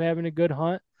chance of having a good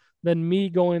hunt than me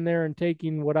going there and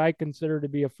taking what I consider to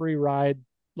be a free ride,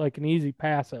 like an easy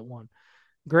pass at one.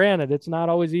 Granted, it's not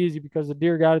always easy because the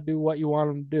deer got to do what you want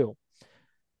them to do.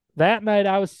 That night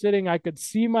I was sitting, I could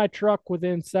see my truck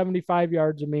within 75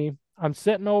 yards of me. I'm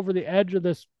sitting over the edge of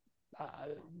this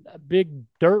big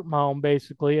dirt mound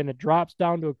basically, and it drops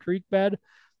down to a creek bed,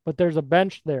 but there's a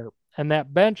bench there. And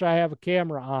that bench I have a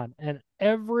camera on. And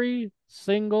every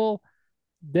single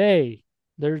day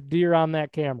there's deer on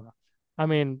that camera. I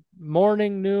mean,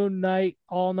 morning, noon, night,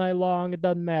 all night long, it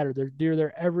doesn't matter. There's deer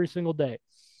there every single day.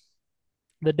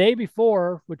 The day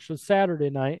before, which was Saturday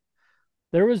night,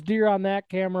 there was deer on that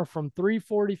camera from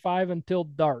 3:45 until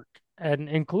dark, and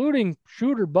including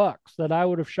shooter bucks that I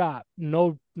would have shot.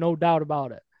 No doubt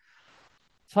about it.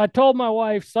 So I told my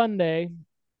wife Sunday,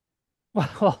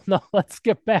 well, no, let's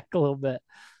skip back a little bit.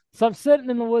 So I'm sitting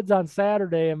in the woods on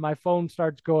Saturday and my phone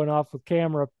starts going off with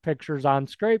camera pictures on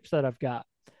scrapes that I've got.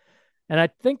 And I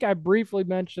think I briefly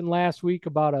mentioned last week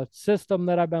about a system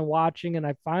that I've been watching, and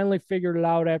I finally figured it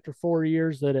out after 4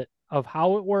 years of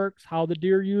how it works, how the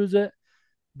deer use it.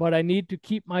 But I need to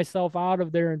keep myself out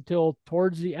of there until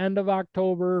towards the end of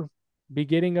October,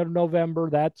 beginning of November.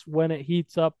 That's when it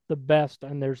heats up the best,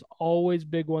 and there's always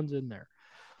big ones in there.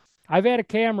 I've had a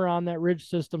camera on that ridge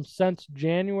system since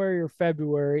January or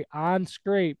February on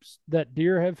scrapes that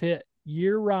deer have hit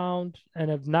year round and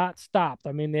have not stopped.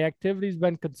 I mean, the activity's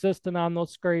been consistent on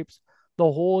those scrapes the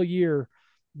whole year,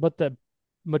 but the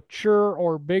mature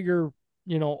or bigger,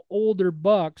 older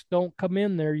bucks don't come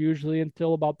in there usually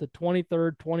until about the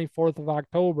 23rd, 24th of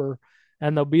October,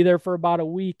 and they'll be there for about a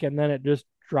week, and then it just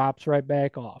drops right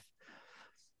back off.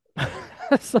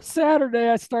 So Saturday,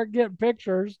 I start getting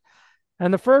pictures,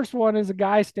 and the first one is a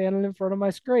guy standing in front of my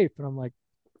scrape, and I'm like,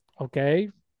 okay,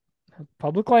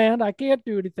 public land, I can't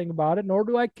do anything about it, nor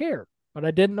do I care, but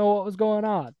I didn't know what was going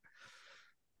on.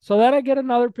 So then I get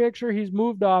another picture. He's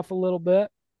moved off a little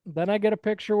bit. Then I get a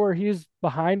picture where he's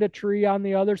behind a tree on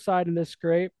the other side of this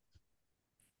scrape.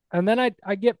 And then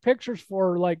I get pictures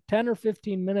for like 10 or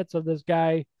 15 minutes of this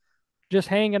guy just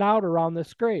hanging out around this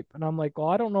scrape. And I'm like, well,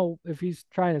 I don't know if he's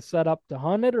trying to set up to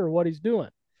hunt it or what he's doing.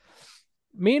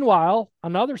 Meanwhile,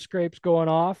 another scrape's going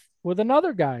off with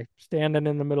another guy standing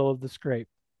in the middle of the scrape.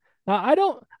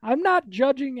 Now, I'm not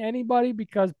judging anybody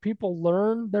because people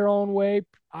learn their own way.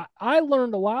 I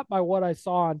learned a lot by what I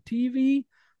saw on TV,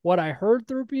 what I heard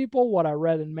through people, what I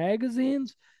read in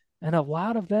magazines, and a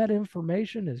lot of that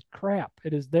information is crap.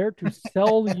 It is there to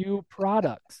sell you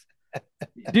products.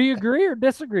 Do you agree or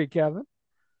disagree, Kevin?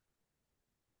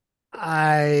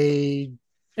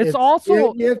 It's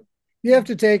also you have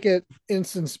to take it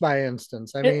instance by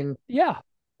instance. I mean, yeah,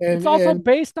 it's also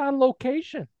based on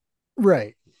location,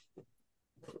 right?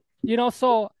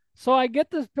 So I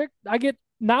get this pic.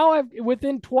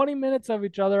 Within 20 minutes of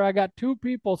each other, I got two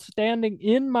people standing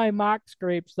in my mock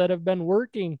scrapes that have been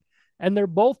working, and they're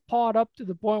both pawed up to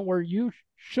the point where you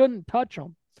shouldn't touch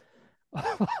them.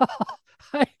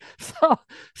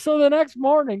 So the next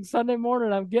morning, Sunday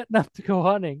morning, I'm getting up to go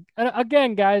hunting. And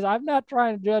again, guys, I'm not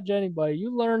trying to judge anybody.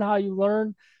 You learn how you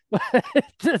learn, but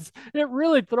it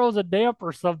really throws a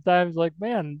damper sometimes. Like,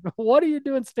 man, what are you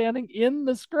doing standing in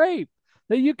the scrape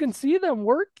that you can see them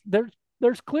work?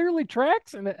 There's clearly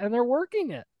tracks in it, and they're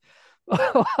working it.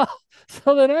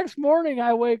 So the next morning,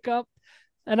 I wake up,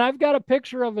 and I've got a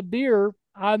picture of a deer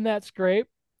on that scrape.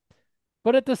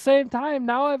 But at the same time,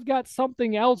 now I've got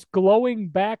something else glowing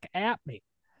back at me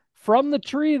from the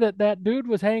tree that dude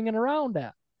was hanging around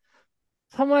at.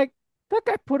 So I'm like, that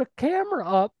guy put a camera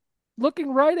up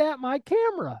looking right at my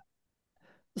camera.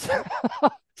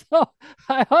 So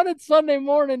I hunted Sunday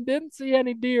morning, didn't see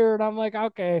any deer. And I'm like,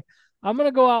 okay, I'm going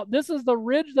to go out. This is the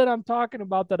ridge that I'm talking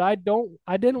about that I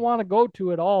didn't want to go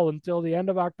to at all until the end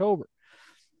of October.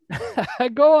 I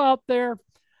go out there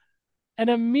and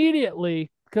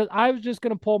immediately, because I was just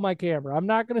going to pull my camera. I'm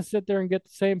not going to sit there and get the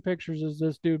same pictures as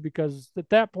this dude because at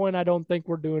that point, I don't think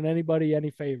we're doing anybody any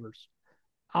favors.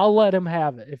 I'll let him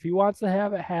have it. If he wants to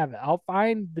have it, have it. I'll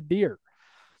find the deer.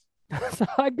 So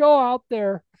I go out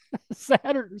there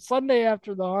Sunday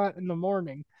after the hunt in the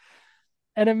morning.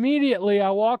 And immediately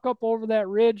I walk up over that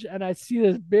ridge and I see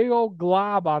this big old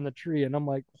glob on the tree. And I'm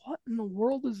like, what in the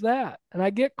world is that? And I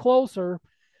get closer.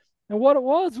 And what it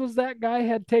was that guy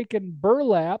had taken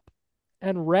burlap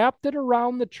and wrapped it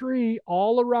around the tree,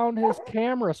 all around his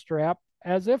camera strap,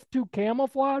 as if to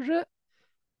camouflage it.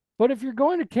 But if you're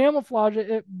going to camouflage it,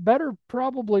 it better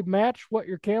probably match what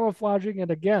you're camouflaging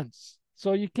it against.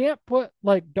 So you can't put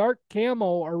like dark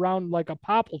camo around like a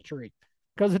popple tree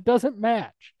because it doesn't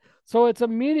match. So it's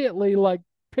immediately like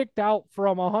picked out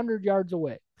from 100 yards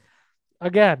away.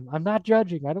 Again, I'm not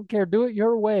judging. I don't care. Do it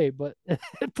your way, but it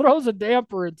throws a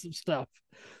damper in some stuff.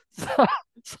 So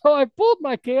I pulled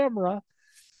my camera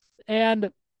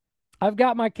and I've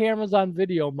got my cameras on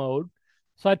video mode.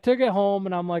 So I took it home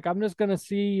and I'm like, I'm just going to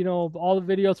see, all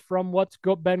the videos from what's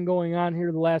been going on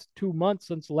here the last 2 months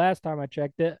since the last time I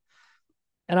checked it.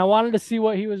 And I wanted to see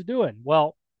what he was doing.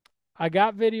 Well, I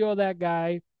got video of that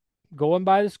guy going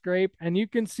by the scrape and you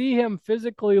can see him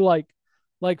physically like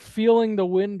feeling the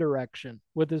wind direction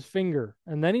with his finger.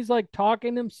 And then he's like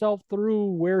talking himself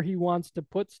through where he wants to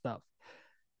put stuff.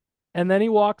 And then he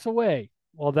walks away.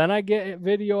 Well, then I get a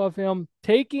video of him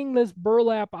taking this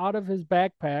burlap out of his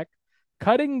backpack,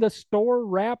 cutting the store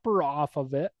wrapper off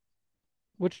of it,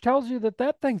 which tells you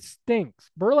that thing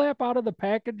stinks. Burlap out of the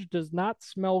package does not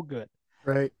smell good.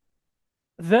 Right.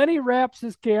 Then he wraps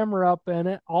his camera up in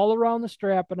it, all around the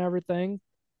strap and everything.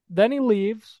 Then he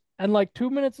leaves. And like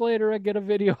 2 minutes later, I get a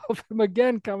video of him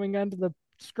again coming onto the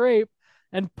scrape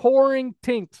and pouring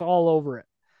tinks all over it.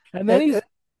 And then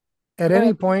At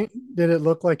any point, did it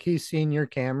look like he's seen your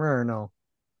camera or no?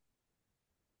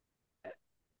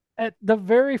 At the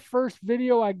very first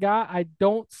video I got, I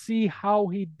don't see how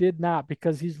he did not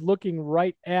because he's looking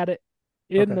right at it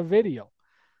in the video.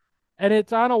 And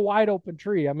it's on a wide open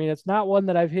tree. I mean, it's not one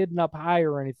that I've hidden up high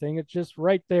or anything. It's just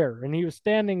right there. And he was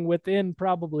standing within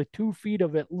probably 2 feet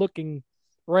of it looking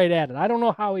right at it. I don't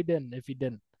know how he didn't, if he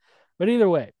didn't. But either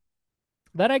way,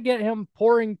 then I get him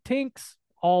pouring tinks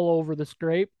all over the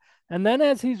scrape. And then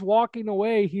as he's walking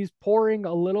away, he's pouring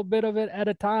a little bit of it at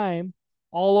a time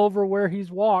all over where he's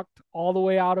walked all the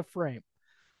way out of frame.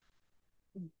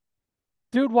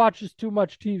 Dude watches too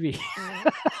much TV.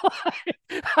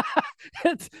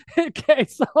 It's okay.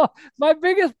 So my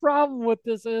biggest problem with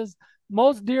this is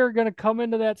most deer are going to come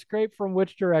into that scrape from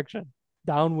which direction?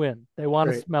 Downwind. They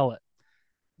want to smell it.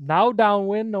 Now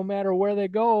downwind, no matter where they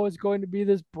go, is going to be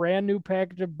this brand new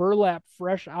package of burlap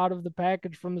fresh out of the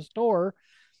package from the store.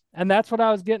 And that's what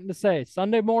I was getting to say.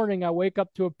 Sunday morning, I wake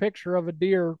up to a picture of a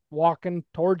deer walking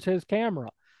towards his camera.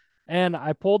 And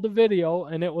I pulled the video,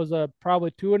 and it was a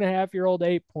probably 2.5-year-old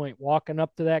 8-point walking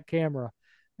up to that camera.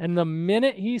 And the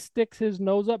minute he sticks his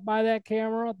nose up by that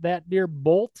camera, that deer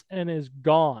bolts and is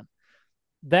gone.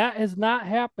 That has not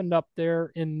happened up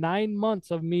there in 9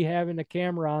 months of me having a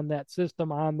camera on that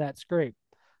system on that scrape.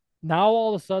 Now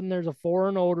all of a sudden there's a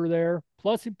foreign odor there.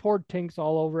 Plus he poured tinks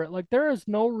all over it. Like there is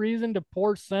no reason to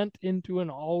pour scent into an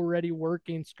already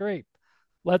working scrape.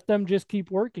 Let them just keep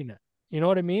working it. You know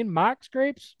what I mean? Mock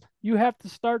scrapes, you have to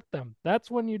start them.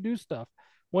 That's when you do stuff.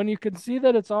 When you can see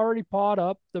that it's already pawed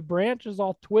up, the branch is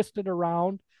all twisted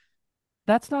around,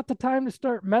 that's not the time to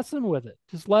start messing with it.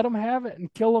 Just let them have it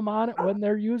and kill them on it when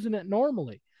they're using it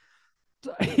normally.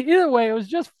 So, either way, it was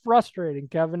just frustrating,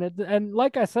 Kevin. And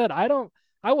like I said, I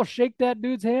will shake that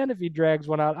dude's hand if he drags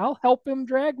one out. I'll help him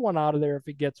drag one out of there if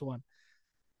he gets one.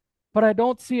 But I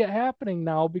don't see it happening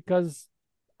now because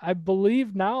I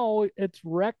believe now it's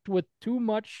wrecked with too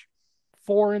much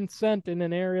foreign scent in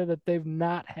an area that they've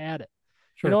not had it.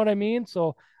 Sure. You know what I mean?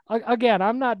 So again,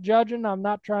 I'm not judging. I'm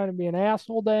not trying to be an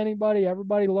asshole to anybody.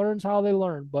 Everybody learns how they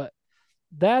learn, but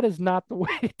that is not the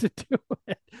way to do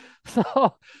it.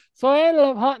 So I ended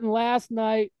up hunting last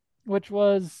night, which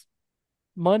was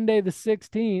Monday the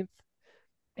 16th,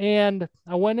 and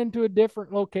I went into a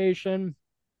different location,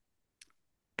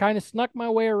 kind of snuck my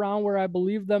way around where I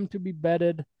believe them to be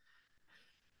bedded.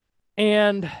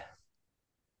 And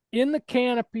in the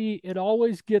canopy, it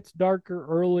always gets darker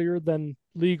earlier than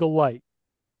legal light.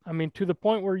 I mean, to the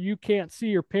point where you can't see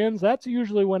your pins. That's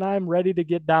usually when I'm ready to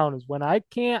get down, is when I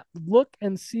can't look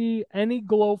and see any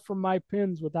glow from my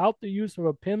pins without the use of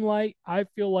a pin light. I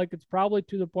feel like it's probably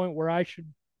to the point where I should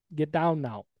get down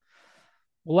now.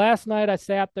 Well, last night I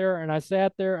sat there and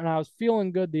I was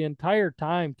feeling good the entire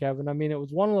time, Kevin. I mean, it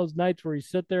was one of those nights where you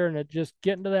sit there and it just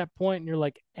getting to that point and you're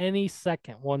like, any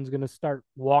second one's going to start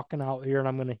walking out here and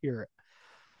I'm going to hear it.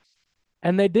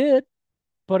 And they did,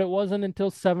 but it wasn't until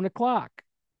 7:00.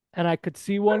 And I could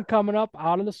see one coming up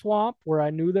out of the swamp where I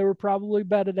knew they were probably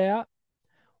bedded at.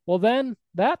 Well, then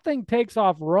that thing takes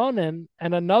off running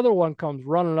and another one comes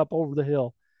running up over the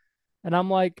hill. And I'm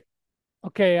like,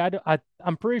 okay,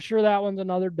 I'm pretty sure that one's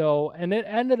another doe. And it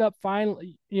ended up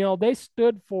finally, they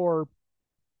stood for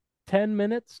 10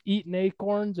 minutes eating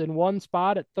acorns in one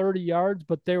spot at 30 yards,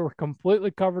 but they were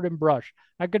completely covered in brush.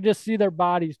 I could just see their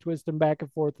bodies twisting back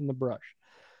and forth in the brush.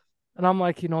 And I'm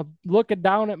like, looking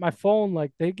down at my phone,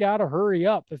 like they got to hurry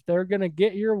up. If they're going to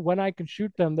get here when I can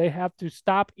shoot them, they have to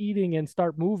stop eating and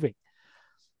start moving.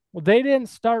 Well, they didn't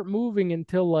start moving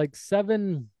until like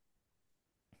 7:15,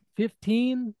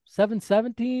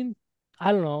 7:17.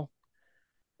 I don't know.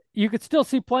 You could still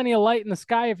see plenty of light in the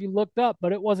sky if you looked up,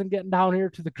 but it wasn't getting down here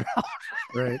to the ground.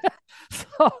 Right.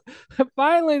 So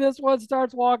finally, this one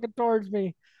starts walking towards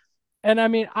me. And I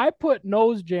mean, I put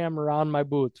nose jam around my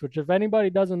boots, which if anybody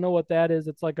doesn't know what that is,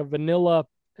 it's like a vanilla.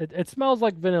 It smells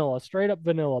like vanilla, straight up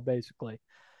vanilla, basically.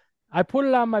 I put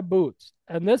it on my boots,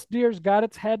 and this deer's got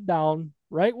its head down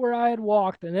right where I had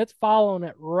walked, and it's following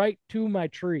it right to my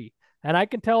tree. And I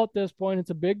can tell at this point it's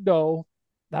a big doe.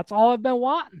 That's all I've been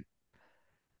wanting.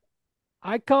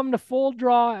 I come to full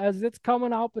draw as it's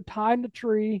coming out behind the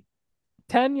tree,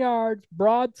 10 yards,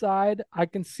 broadside. I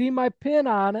can see my pin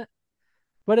on it,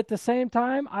 but at the same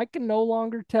time, I can no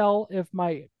longer tell if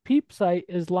my peep sight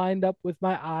is lined up with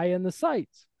my eye in the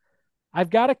sights. I've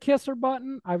got a kisser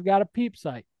button. I've got a peep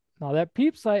sight. Now that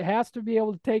peep sight has to be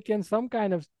able to take in some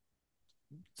kind of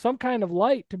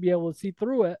light to be able to see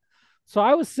through it. So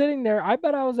I was sitting there. I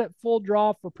bet I was at full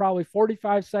draw for probably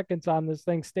 45 seconds on this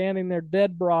thing, standing there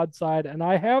dead broadside. And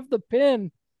I have the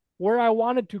pin where I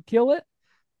wanted to kill it.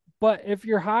 But if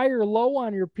you're high or low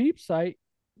on your peep sight,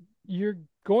 you're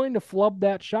going to flub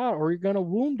that shot or you're going to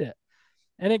wound it.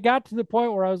 And it got to the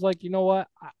point where I was like, you know what?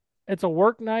 It's a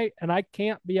work night and I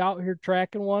can't be out here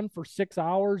tracking one for 6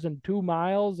 hours and 2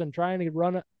 miles and trying to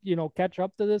run it, catch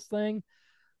up to this thing.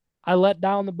 I let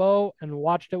down the bow and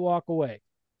watched it walk away.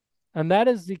 And that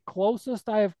is the closest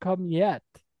I have come yet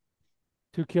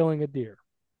to killing a deer.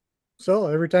 So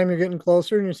every time you're getting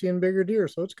closer and you're seeing bigger deer,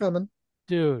 so it's coming.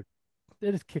 Dude,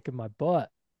 it is kicking my butt.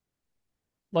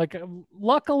 Like,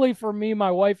 luckily for me,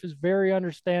 my wife is very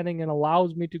understanding and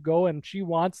allows me to go, and she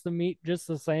wants the meat just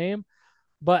the same.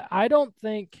 But I don't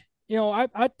think,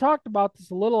 I talked about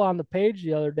this a little on the page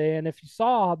the other day, and if you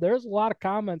saw, there's a lot of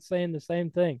comments saying the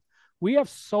same thing. We have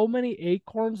so many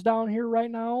acorns down here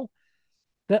right now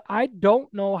that I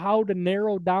don't know how to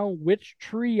narrow down which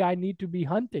tree I need to be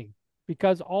hunting,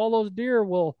 because all those deer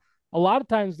will, a lot of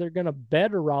times they're going to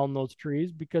bed around those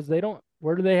trees because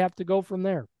where do they have to go from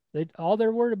there? All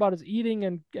they're worried about is eating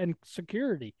and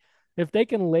security. If they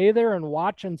can lay there and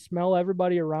watch and smell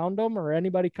everybody around them or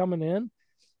anybody coming in,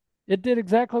 it did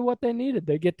exactly what they needed.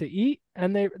 They get to eat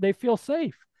and they feel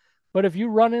safe. But if you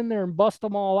run in there and bust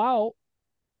them all out,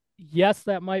 yes,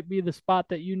 that might be the spot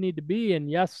that you need to be.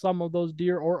 And yes, some of those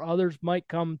deer or others might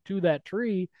come to that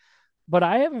tree, but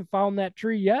I haven't found that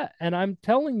tree yet. And I'm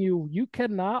telling you, you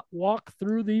cannot walk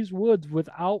through these woods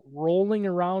without rolling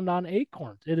around on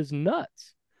acorns. It is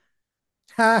nuts.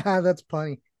 That's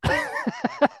funny.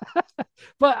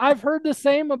 But I've heard the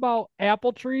same about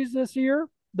apple trees this year,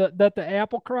 that the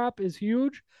apple crop is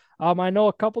huge. I know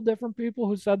a couple different people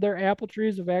who said their apple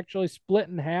trees have actually split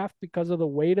in half because of the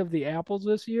weight of the apples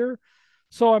this year.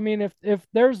 So, I mean, if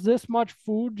there's this much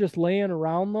food just laying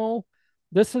around, though,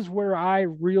 this is where I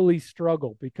really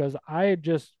struggle, because I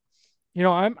just,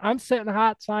 I'm setting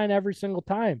hot sign every single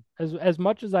time as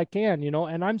much as I can,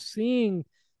 and I'm seeing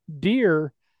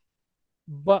deer,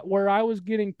 but where I was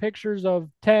getting pictures of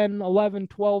 10, 11,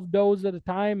 12 does at a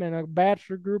time and a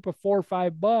bachelor group of 4 or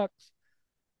 5 bucks,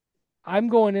 I'm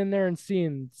going in there and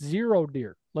seeing 0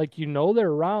 deer. Like, they're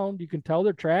around. You can tell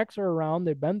their tracks are around.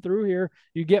 They've been through here.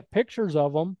 You get pictures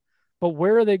of them, but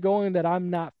where are they going that I'm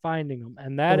not finding them?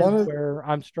 And that is where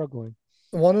I'm struggling.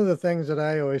 One of the things that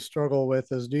I always struggle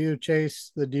with is, do you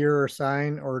chase the deer or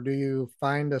sign, or do you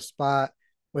find a spot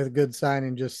with good sign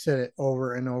and just sit it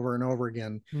over and over and over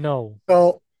again? No.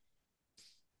 So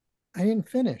I didn't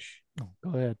finish. Oh,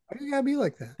 go ahead. Why do you gotta be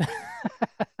like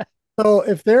that? So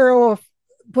if they're,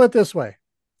 put it this way,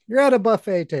 you're at a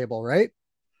buffet table, right?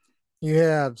 You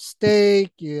have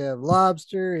steak, you have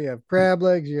lobster, you have crab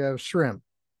legs, you have shrimp.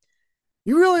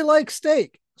 You really like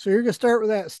steak, so you're gonna start with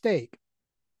that steak.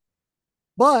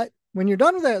 But when you're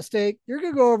done with that steak, you're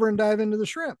gonna go over and dive into the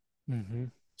shrimp. Mm-hmm.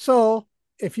 So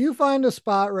if you find a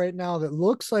spot right now that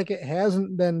looks like it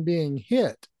hasn't been being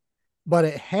hit, but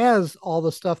it has all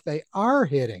the stuff they are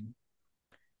hitting,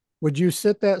 would you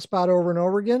sit that spot over and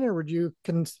over again, or would you,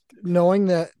 knowing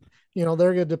that they're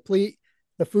going to deplete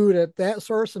the food at that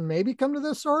source and maybe come to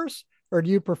this source, or do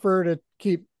you prefer to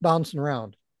keep bouncing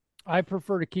around? I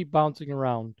prefer to keep bouncing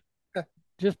around.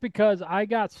 Just because I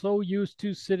got so used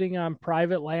to sitting on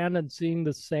private land and seeing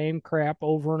the same crap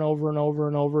over and over and over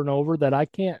and over and over that I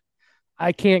can't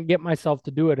get myself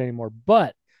to do it anymore.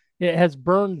 But it has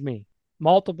burned me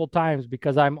multiple times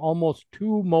because I'm almost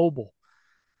too mobile.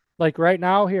 Like right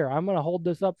now, here, I'm going to hold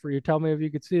this up for you. Tell me if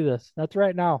you could see this. That's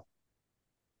right now.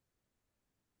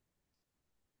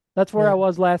 That's where I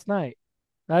was last night.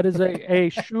 That is a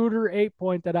shooter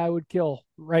 8-point that I would kill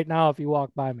right now if you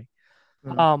walk by me.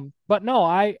 But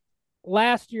no,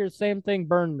 last year, same thing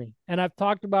burned me. And I've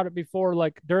talked about it before,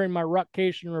 like during my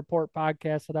Rutcation Report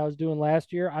podcast that I was doing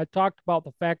last year. I talked about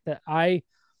the fact that I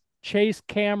chase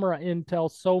camera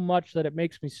intel so much that it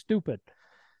makes me stupid.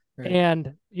 Right.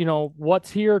 And,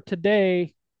 what's here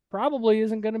today probably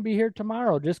isn't going to be here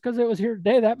tomorrow. Just because it was here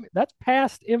today, that's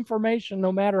past information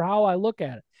no matter how I look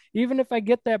at it. Even if I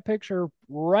get that picture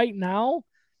right now,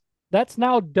 that's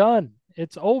now done.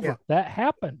 It's over. Yeah. That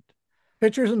happened.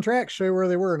 Pictures and tracks show where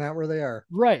they were, not where they are.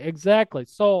 Right, exactly.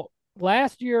 So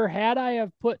last year, had I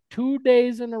have put 2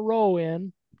 days in a row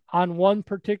in on one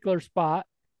particular spot,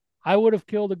 I would have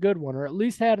killed a good one, or at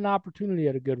least had an opportunity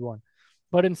at a good one.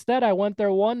 But instead, I went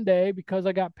there one day because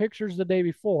I got pictures the day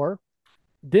before,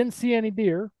 didn't see any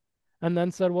deer, and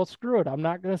then said, well, screw it. I'm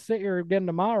not going to sit here again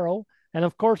tomorrow. And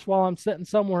of course, while I'm sitting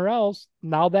somewhere else,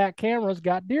 now that camera's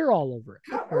got deer all over it.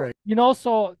 Right.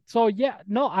 So yeah,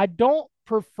 no, I don't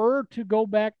prefer to go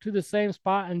back to the same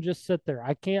spot and just sit there.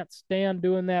 I can't stand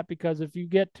doing that, because if you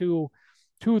get to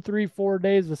 2, 3, 4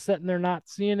 days of sitting there not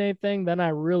seeing anything, then I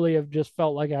really have just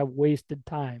felt like I wasted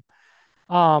time.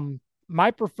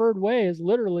 My preferred way is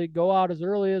literally go out as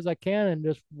early as I can and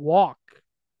just walk,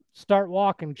 start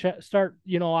walking,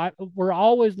 we're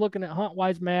always looking at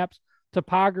HuntWise maps,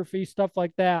 topography, stuff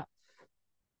like that.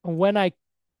 And when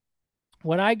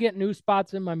I get new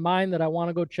spots in my mind that I want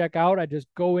to go check out, I just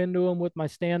go into them with my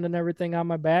stand and everything on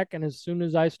my back. And as soon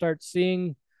as I start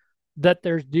seeing that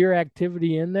there's deer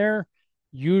activity in there,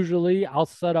 usually I'll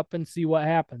set up and see what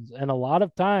happens. And a lot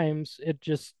of times it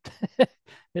just,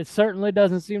 it certainly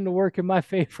doesn't seem to work in my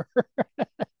favor.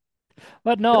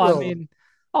 But no, I mean,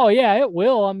 oh yeah, it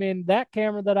will. I mean, that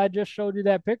camera that I just showed you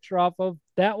that picture off of,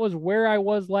 that was where I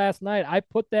was last night. I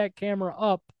put that camera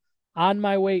up on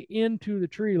my way into the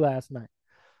tree last night.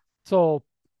 So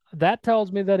that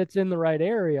tells me that it's in the right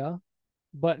area.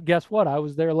 But guess what? I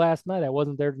was there last night. I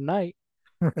wasn't there tonight.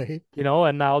 Right.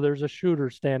 And now there's a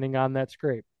shooter standing on that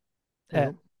scrape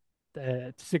at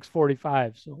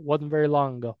 6:45. So it wasn't very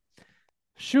long ago.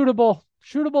 Shootable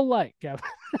light, Kevin.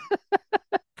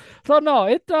 So no,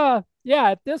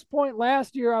 at this point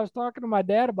last year, I was talking to my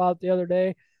dad about the other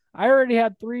day. I already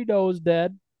had 3 does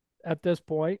dead at this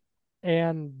point.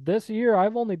 And this year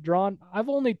I've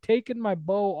only taken my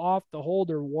bow off the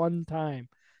holder one time.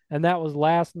 And that was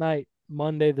last night,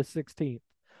 Monday the 16th.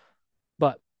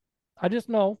 But I just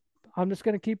know I'm just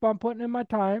going to keep on putting in my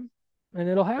time and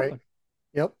it'll happen. Right.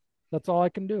 Yep. That's all I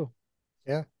can do.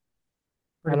 Yeah.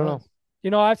 I don't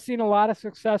know. I've seen a lot of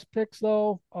success picks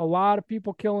though. A lot of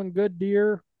people killing good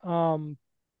deer. So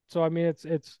I mean,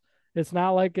 it's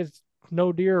not like it's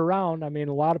no deer around. I mean,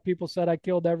 a lot of people said I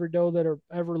killed every doe that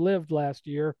ever lived last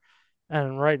year.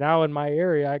 And right now in my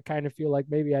area, I kind of feel like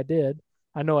maybe I did.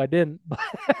 I know I didn't, but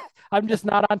I'm just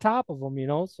not on top of them,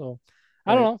 so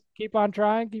I don't know. Keep on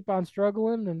trying, keep on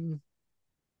struggling, and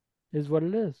is what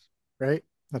it is. Right.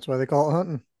 That's why they call it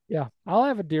hunting. Yeah. I'll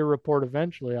have a deer report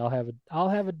eventually. I'll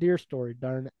have a deer story,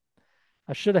 darn it.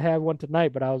 I should have had one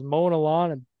tonight, but I was mowing a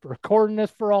lawn and recording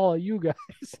this for all of you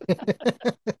guys.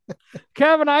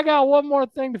 Kevin, I got one more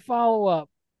thing to follow up.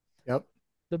 Yep.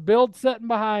 The build setting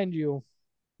behind you.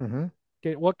 Mm-hmm.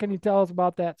 Okay, what can you tell us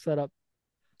about that setup?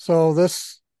 So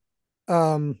this,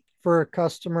 for a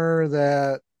customer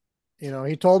that,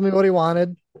 he told me what he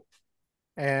wanted.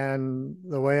 And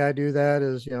the way I do that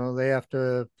is, they have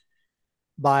to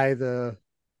buy the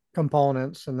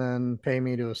components and then pay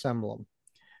me to assemble them.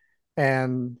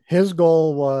 And his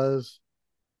goal was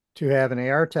to have an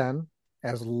AR-10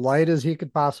 as light as he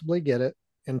could possibly get it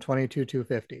in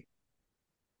 22-250.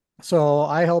 So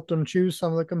I helped him choose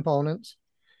some of the components.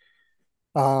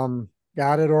 Got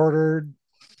it ordered.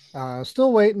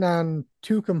 Still waiting on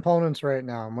 2 components right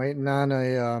now. I'm waiting on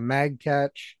a mag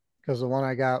catch because the one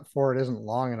I got for it isn't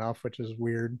long enough, which is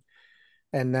weird.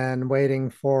 And then waiting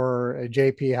for a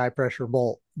JP high pressure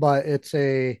bolt. but I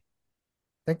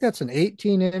think that's an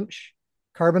 18-inch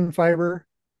carbon fiber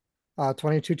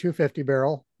 22 250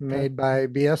 barrel made by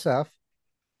BSF.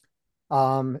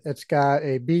 It's got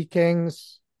a B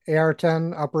Kings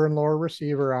AR-10 upper and lower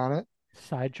receiver on it.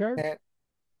 Side charge?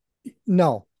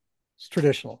 No, it's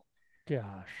traditional.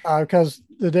 Gosh. Because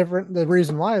the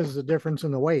reason why is the difference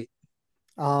in the weight.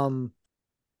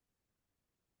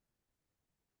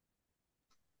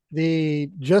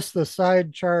 The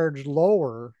side charge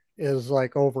lower is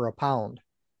like over a pound,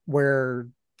 where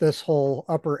this whole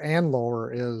upper and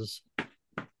lower is,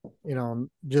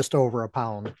 just over a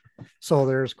pound. So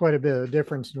there's quite a bit of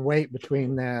difference in weight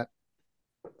between that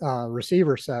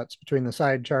receiver sets, between the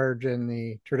side charge and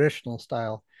the traditional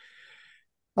style.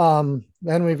 Then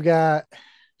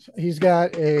he's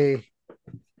got a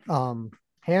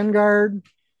handguard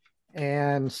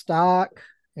and stock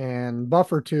and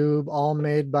buffer tube, all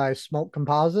made by Smoke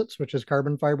Composites, which is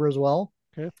carbon fiber as well.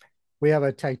 Okay. We have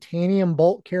a titanium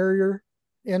bolt carrier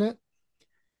in it.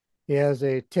 He has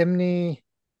a Timney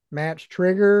match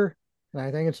trigger, and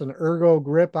I think it's an ergo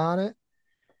grip on it.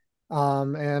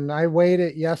 And I weighed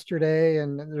it yesterday,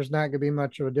 and there's not going to be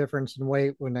much of a difference in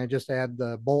weight when I just add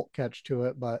the bolt catch to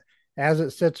it. But as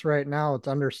it sits right now, it's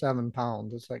under 7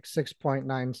 pounds. It's like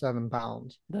 6.97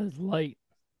 pounds. That is light.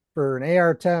 For an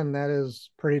AR-10, that is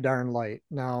pretty darn light.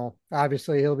 Now,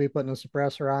 obviously, he'll be putting a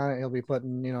suppressor on it. He'll be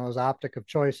putting, his optic of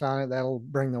choice on it. That'll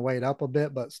bring the weight up a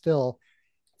bit, but still,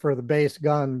 for the base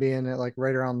gun being at like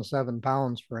right around the 7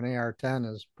 pounds for an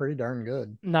AR-10 is pretty darn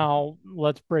good. Now,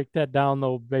 let's break that down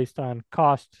though, based on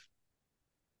cost.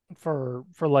 For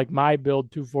like my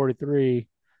build 243,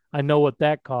 I know what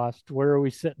that cost. Where are we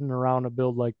sitting around a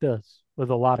build like this with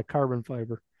a lot of carbon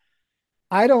fiber?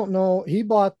 I don't know. He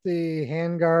bought the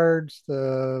handguards,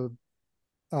 the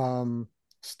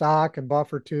stock and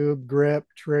buffer tube, grip,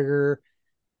 trigger,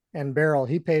 and barrel.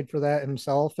 He paid for that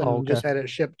himself and just had it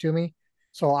shipped to me.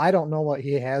 So I don't know what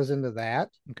he has into that.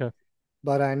 Okay.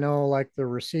 But I know like the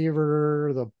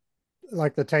receiver,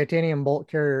 the titanium bolt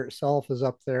carrier itself is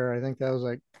up there. I think that was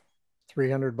like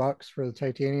 $300 for the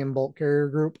titanium bolt carrier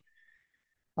group.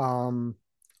 And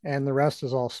the rest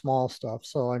is all small stuff.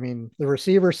 So, I mean, the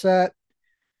receiver set,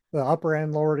 the upper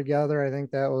and lower together, I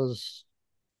think that was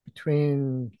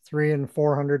between $300 and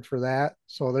 $400 for that.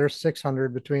 So there's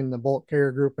 $600 between the bolt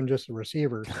carrier group and just the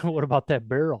receivers. What about that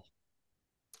barrel?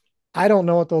 I don't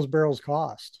know what those barrels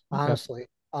cost, honestly.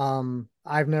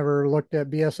 I've never looked at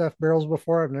BSF barrels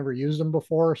before. I've never used them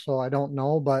before, so I don't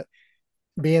know. But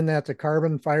being that the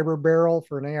carbon fiber barrel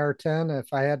for an AR-10,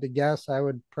 if I had to guess, I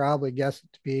would probably guess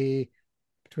it to be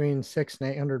between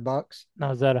 $600 and $800.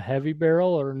 Now, is that a heavy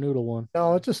barrel or a noodle one?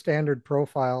 No, it's a standard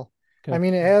profile. Okay. I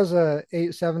mean, it has a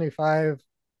 875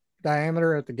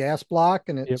 diameter at the gas block,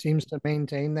 and it seems to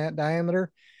maintain that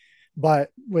diameter. But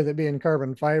with it being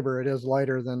carbon fiber, it is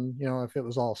lighter than, if it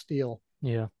was all steel.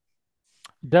 Yeah.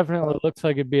 Definitely looks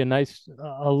like it'd be a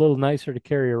little nicer to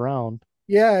carry around.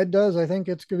 Yeah, it does. I think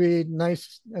it's going to be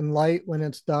nice and light when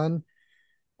it's done.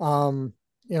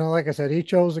 Like I said, he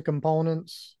chose the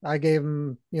components. I gave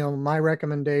him, my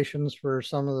recommendations for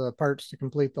some of the parts to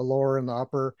complete the lower and the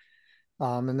upper.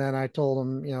 And then I told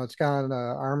him, it's got an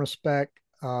Armaspec,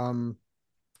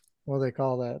 what do they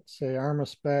call that? Say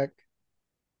Armaspec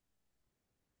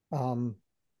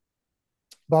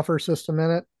buffer system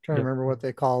in it. Trying to remember what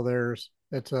they call theirs.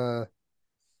 It's a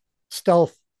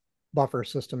stealth buffer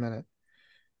system in it.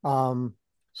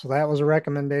 So that was a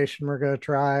recommendation we're going to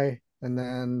try. And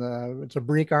then it's a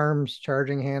Breek Arms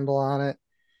charging handle on it.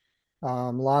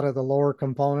 A lot of the lower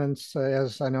components,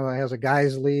 as I know, it has a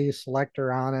Geisley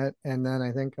selector on it. And then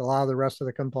I think a lot of the rest of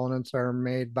the components are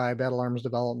made by Battle Arms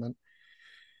Development.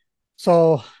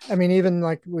 So, I mean, even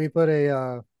like we put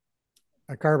a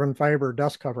carbon fiber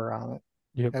dust cover on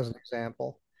it as an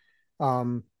example.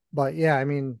 But yeah, I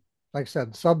mean, like I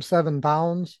said, sub 7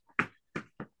 pounds.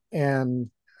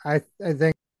 And I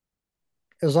think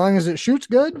as long as it shoots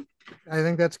good, I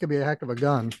think that's going to be a heck of a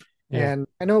gun. Yeah. And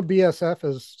I know BSF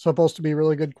is supposed to be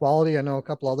really good quality. I know a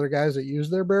couple other guys that use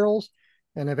their barrels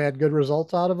and have had good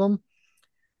results out of them.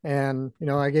 And,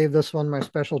 I gave this one my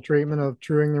special treatment of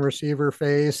truing the receiver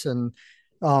face and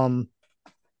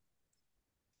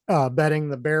bedding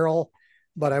the barrel.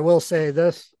 But I will say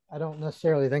this, I don't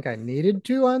necessarily think I needed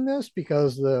to on this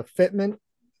because the fitment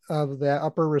of the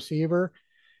upper receiver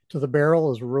to the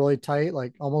barrel is really tight,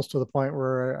 like almost to the point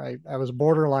where I was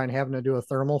borderline having to do a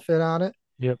thermal fit on it.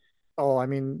 Yep. Oh, I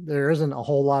mean, there isn't a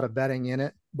whole lot of bedding in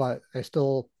it, but I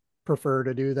still prefer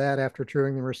to do that after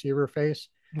truing the receiver face.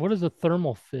 What is a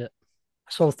thermal fit?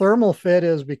 So thermal fit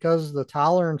is because the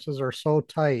tolerances are so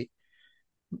tight.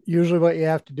 Usually what you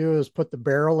have to do is put the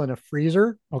barrel in a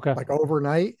freezer, Okay. like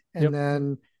overnight, and Yep.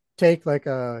 then take like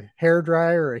a hair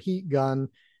dryer or a heat gun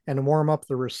and warm up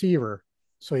the receiver.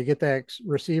 So you get that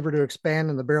receiver to expand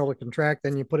and the barrel to contract.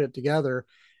 Then you put it together.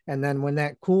 And then when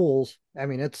that cools, I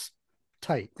mean, it's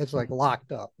tight. It's like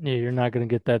locked up. Yeah, you're not going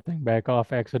to get that thing back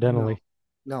off No, accidentally.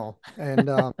 no. And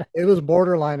it was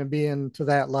borderline of being to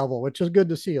that level, which is good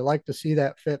to see. I like to see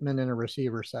that fitment in a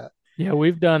receiver set. Yeah,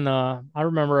 we've done I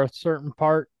remember a certain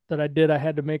part that I did, I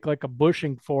had to make like a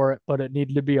bushing for it, but it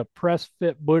needed to be a press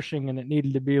fit bushing and it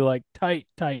needed to be like tight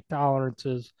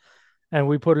tolerances. And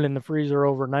we put it in the freezer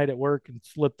overnight at work and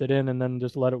slipped it in and then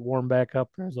just let it warm back up.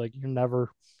 I was like, you're never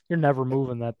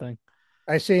moving that thing.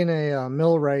 I seen a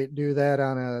millwright do that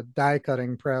on a die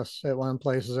cutting press at one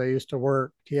places I used to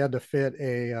work. He had to fit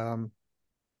a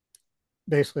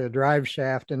basically a drive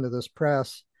shaft into this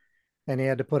press, and he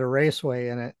had to put a raceway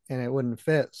in it, and it wouldn't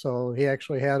fit. So he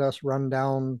actually had us run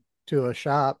down to a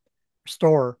shop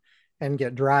store and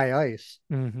get dry ice,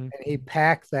 Mm-hmm. and he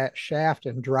packed that shaft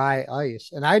in dry ice.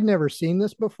 And I'd never seen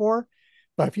this before,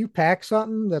 but if you pack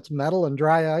something that's metal and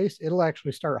dry ice, it'll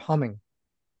actually start humming.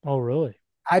 Oh, really?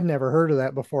 I'd never heard of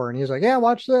that before. And he's like, yeah,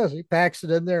 watch this. He packs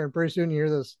it in there, and pretty soon you hear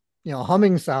this,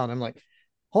 humming sound. I'm like,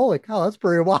 holy cow, that's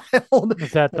pretty wild.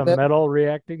 Is that the And then, metal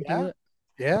reacting to yeah, it?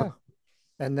 yeah.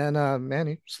 And then, man,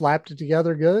 he slapped it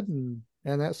together good, and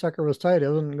that sucker was tight. It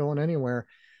wasn't going anywhere.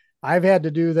 I've had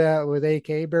to do that with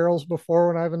AK barrels before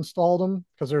when I've installed them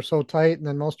because they're so tight. And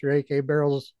then most of your AK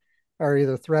barrels are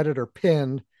either threaded or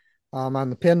pinned. On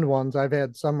the pinned ones, I've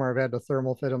had some where I've had to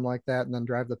thermal fit them like that and then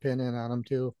drive the pin in on them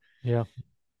too. Yeah.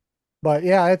 But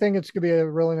yeah, I think it's gonna be a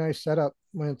really nice setup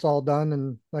when it's all done.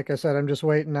 And like I said, I'm just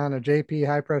waiting on a JP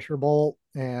high pressure bolt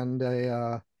and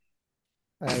a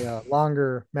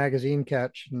longer magazine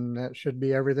catch, and that should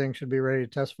be everything. Should be ready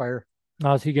to test fire.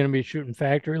 Now, is he going to be shooting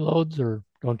factory loads or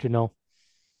don't you know?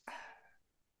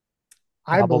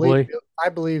 I believe Probably. I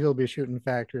believe he'll be shooting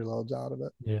factory loads out of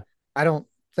it. Yeah. I don't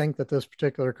think that this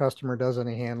particular customer does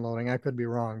any hand loading. I could be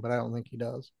wrong, but I don't think he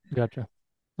does. Gotcha.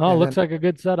 Oh, And looks then like a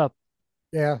good setup.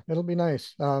 yeah, it'll be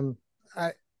nice.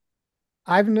 I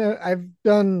I've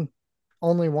done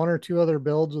only one or two other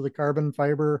builds with the carbon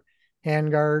fiber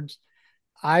hand guards.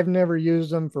 I've never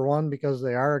used them for one because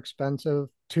they are expensive.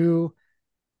 Two,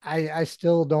 I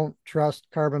still don't trust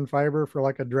carbon fiber for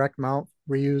like a direct mount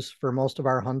reuse for most of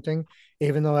our hunting,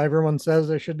 even though everyone says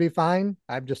they should be fine.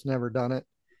 I've just never done it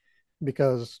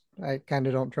because I kind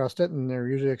of don't trust it, and they're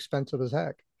usually expensive as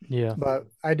heck. Yeah. But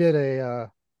I did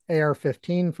a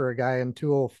AR-15 for a guy in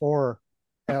 204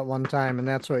 at one time, and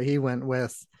that's what he went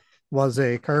with was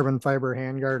a carbon fiber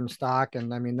handguard and stock.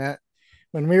 And I mean that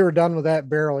when we were done with that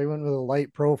barrel, he went with a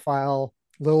light profile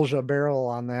Lilja barrel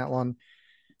on that one,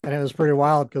 and it was pretty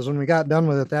wild because when we got done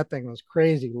with it, that thing was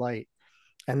crazy light.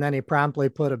 And then he promptly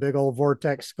put a big old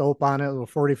vortex scope on it with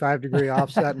a 45-degree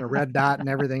offset and a red dot and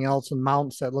everything else, and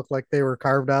mounts that looked like they were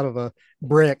carved out of a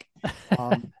brick,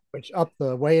 which upped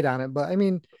the weight on it. But I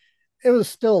mean, it was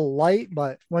still light,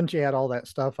 but once you had all that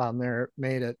stuff on there, it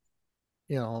made it,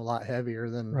 a lot heavier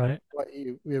than Right. what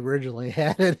you originally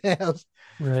had it as.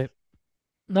 Right.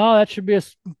 No, that should be a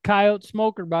coyote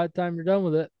smoker by the time you're done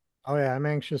with it. Oh yeah, I'm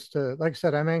anxious to, like I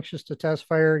said, I'm anxious to test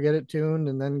fire, get it tuned,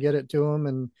 and then get it to him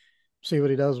and see what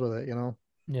he does with it.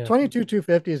 Yeah. 22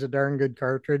 250 is a darn good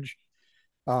cartridge.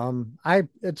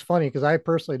 It's funny because I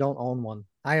personally don't own one.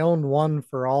 I owned one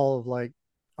for all of like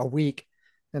a week,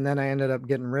 and then I ended up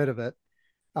getting rid of it.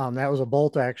 That was a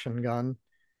bolt action gun.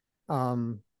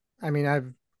 Um, I mean,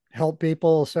 I've helped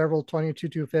people several 22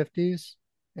 250s,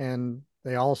 and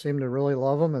they all seem to really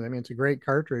love them. And I mean, it's a great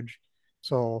cartridge.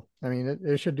 So, I mean,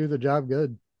 it should do the job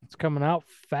good. It's coming out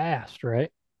fast,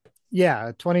 right?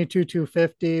 Yeah, 22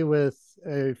 250 with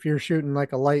if you're shooting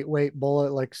like a lightweight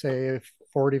bullet, like say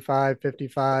 45,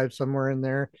 55, somewhere in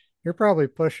there, you're probably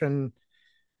pushing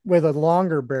with a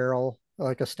longer barrel,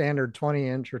 like a standard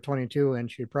 20-inch or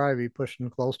 22-inch, you'd probably be pushing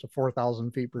close to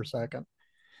 4,000 feet per second.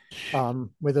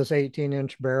 With this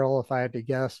 18-inch barrel, if I had to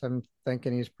guess, I'm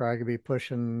thinking he's probably gonna be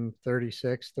pushing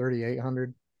 36,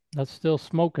 3,800. That's still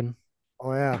smoking.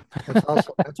 Oh yeah,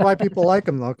 that's why people like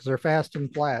them though, because they're fast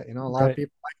and flat. A lot of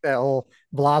people like that whole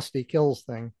velocity kills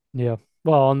thing. Yeah.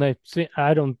 Well, and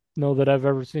I don't know that I've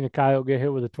ever seen a coyote get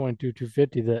hit with a 22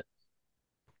 250 that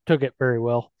took it very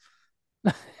well.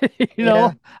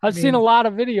 I've seen a lot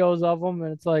of videos of them,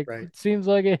 and it's like it seems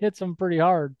like it hits them pretty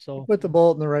hard. So put the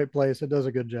bolt in the right place, it does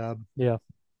a good job. Yeah.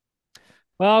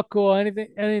 Well, cool.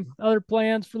 Any other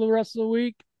plans for the rest of the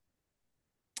week?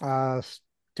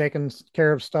 Taking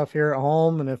care of stuff here at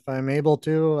home, and if I'm able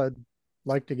to, I'd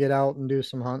like to get out and do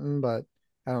some hunting, but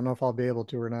I don't know if I'll be able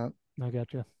to or not. I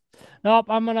gotcha. nope,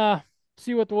 I'm gonna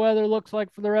see what the weather looks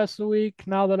like for the rest of the week.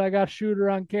 Now that I got shooter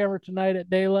on camera tonight at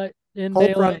daylight.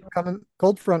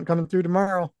 Cold front coming through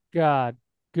tomorrow. God,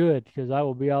 good, because I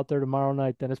will be out there tomorrow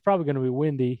night. Then it's probably going to be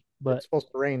windy, but it's supposed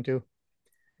to rain too.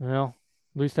 Well,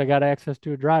 at least I got access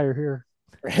to a dryer here.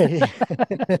 Right.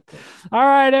 All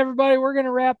right, everybody, we're going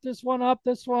to wrap this one up.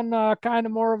 This one kind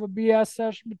of more of a BS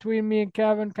session between me and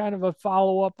Kevin, kind of a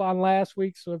follow-up on last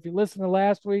week. So if you listen to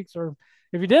last week's, or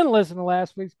if you didn't listen to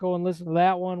last week's, go and listen to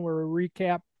that one where we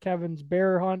recap Kevin's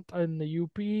bear hunt in the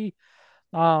UP.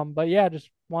 But yeah, just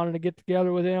wanted to get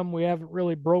together with him. We haven't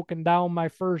really broken down my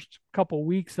first couple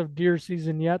weeks of deer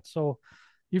season yet, so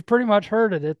you've pretty much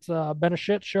heard it. It's been a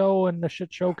shit show, and the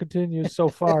shit show continues so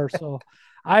far. So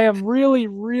I am really,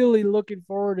 really looking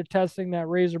forward to testing that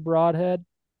Razor broadhead.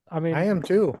 I mean, I am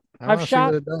too. I've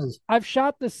shot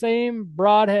the same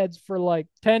broadheads for like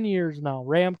 10 years now,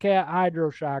 Ramcat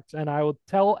HydroShocks, and I will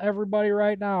tell everybody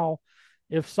right now,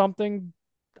 if something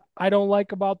I don't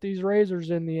like about these razors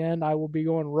in the end, I will be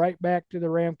going right back to the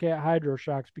Ramcat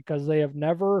HydroShocks because they have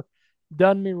never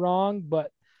done me wrong,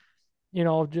 but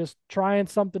just trying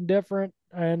something different.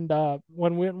 And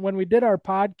when we did our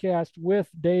podcast with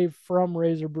Dave from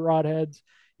Razor Broadheads,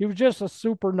 he was just a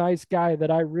super nice guy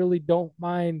that I really don't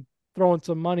mind throwing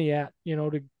some money at,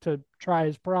 to try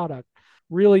his product.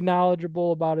 Really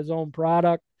knowledgeable about his own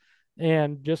product,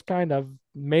 and just kind of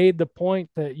made the point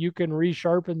that you can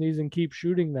resharpen these and keep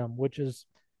shooting them, which is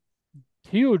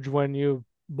huge when you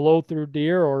blow through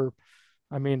deer. Or,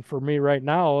 I mean, for me right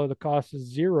now, the cost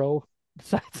is zero.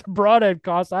 Besides the broadhead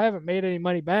cost, I haven't made any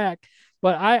money back,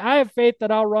 but I have faith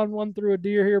that I'll run one through a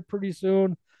deer here pretty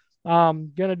soon.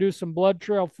 Gonna do some blood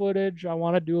trail footage. I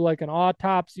want to do like an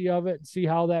autopsy of it and see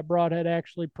how that broadhead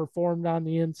actually performed on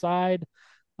the inside.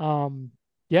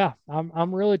 Yeah,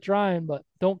 I'm really trying, but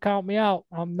don't count me out.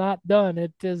 I'm not done.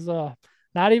 It is not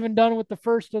even done with the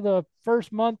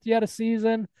first month yet of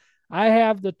season. I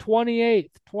have the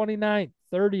 28th, 29th,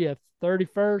 30th,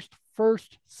 31st,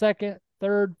 1st, 2nd,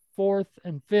 3rd, 4th,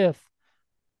 and 5th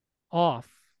off.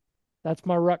 That's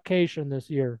my ruckcation this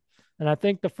year. And I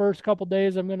think the first couple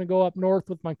days I'm going to go up north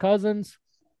with my cousins,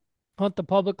 hunt the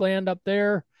public land up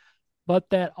there.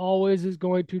 But that always is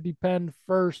going to depend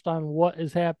first on what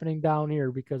is happening down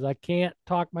here, because I can't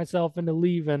talk myself into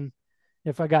leaving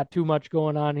if I got too much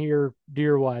going on here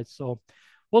deer-wise. So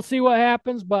we'll see what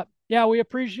happens. But, yeah, we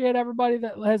appreciate everybody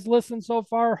that has listened so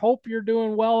far. Hope you're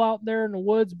doing well out there in the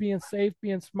woods, being safe,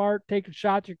 being smart, taking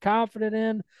shots you're confident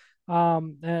in,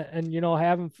 and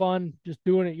having fun, just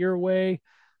doing it your way.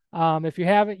 If you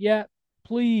haven't yet,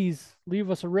 please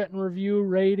leave us a written review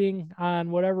rating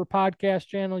on whatever podcast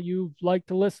channel you like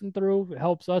to listen through. It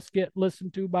helps us get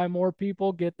listened to by more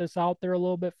people, get this out there a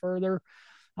little bit further.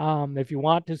 If you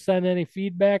want to send any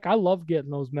feedback, I love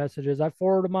getting those messages. I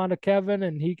forward them on to Kevin,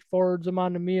 and he forwards them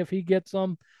on to me if he gets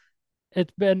them.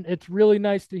 It's really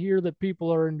nice to hear that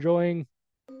people are enjoying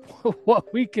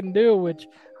what we can do, which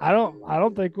I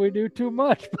don't think we do too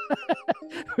much.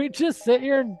 We just sit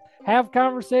here and have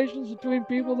conversations between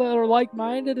people that are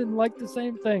like-minded and like the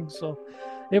same things. So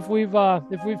if we've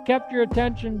kept your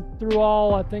attention through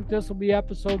all, I think this will be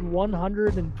episode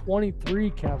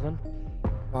 123, Kevin.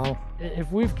 Wow.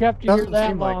 If we've kept you here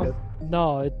that long, like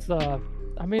no, it's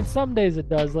I mean, some days it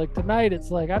does. Like tonight,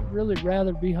 it's like I'd really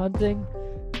rather be hunting,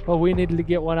 but we needed to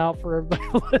get one out for everybody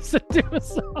to listen to.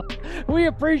 So we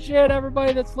appreciate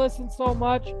everybody that's listened so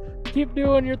much. Keep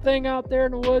doing your thing out there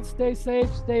in the woods. Stay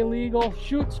safe, stay legal,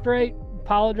 shoot straight,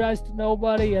 apologize to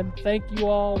nobody, and thank you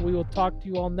all. We will talk to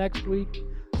you all next week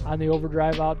on the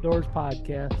Overdrive Outdoors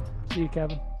podcast. See you,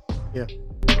 Kevin. Yeah.